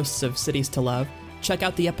from the hosts of Cities to Love, check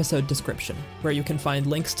out the episode description, where you can find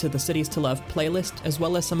links to the Cities to Love playlist as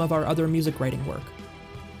well as some of our other music writing work.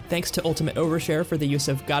 Thanks to Ultimate Overshare for the use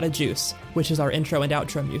of Gotta Juice, which is our intro and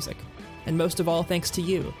outro music. And most of all, thanks to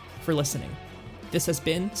you for listening. This has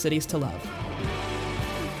been Cities to Love.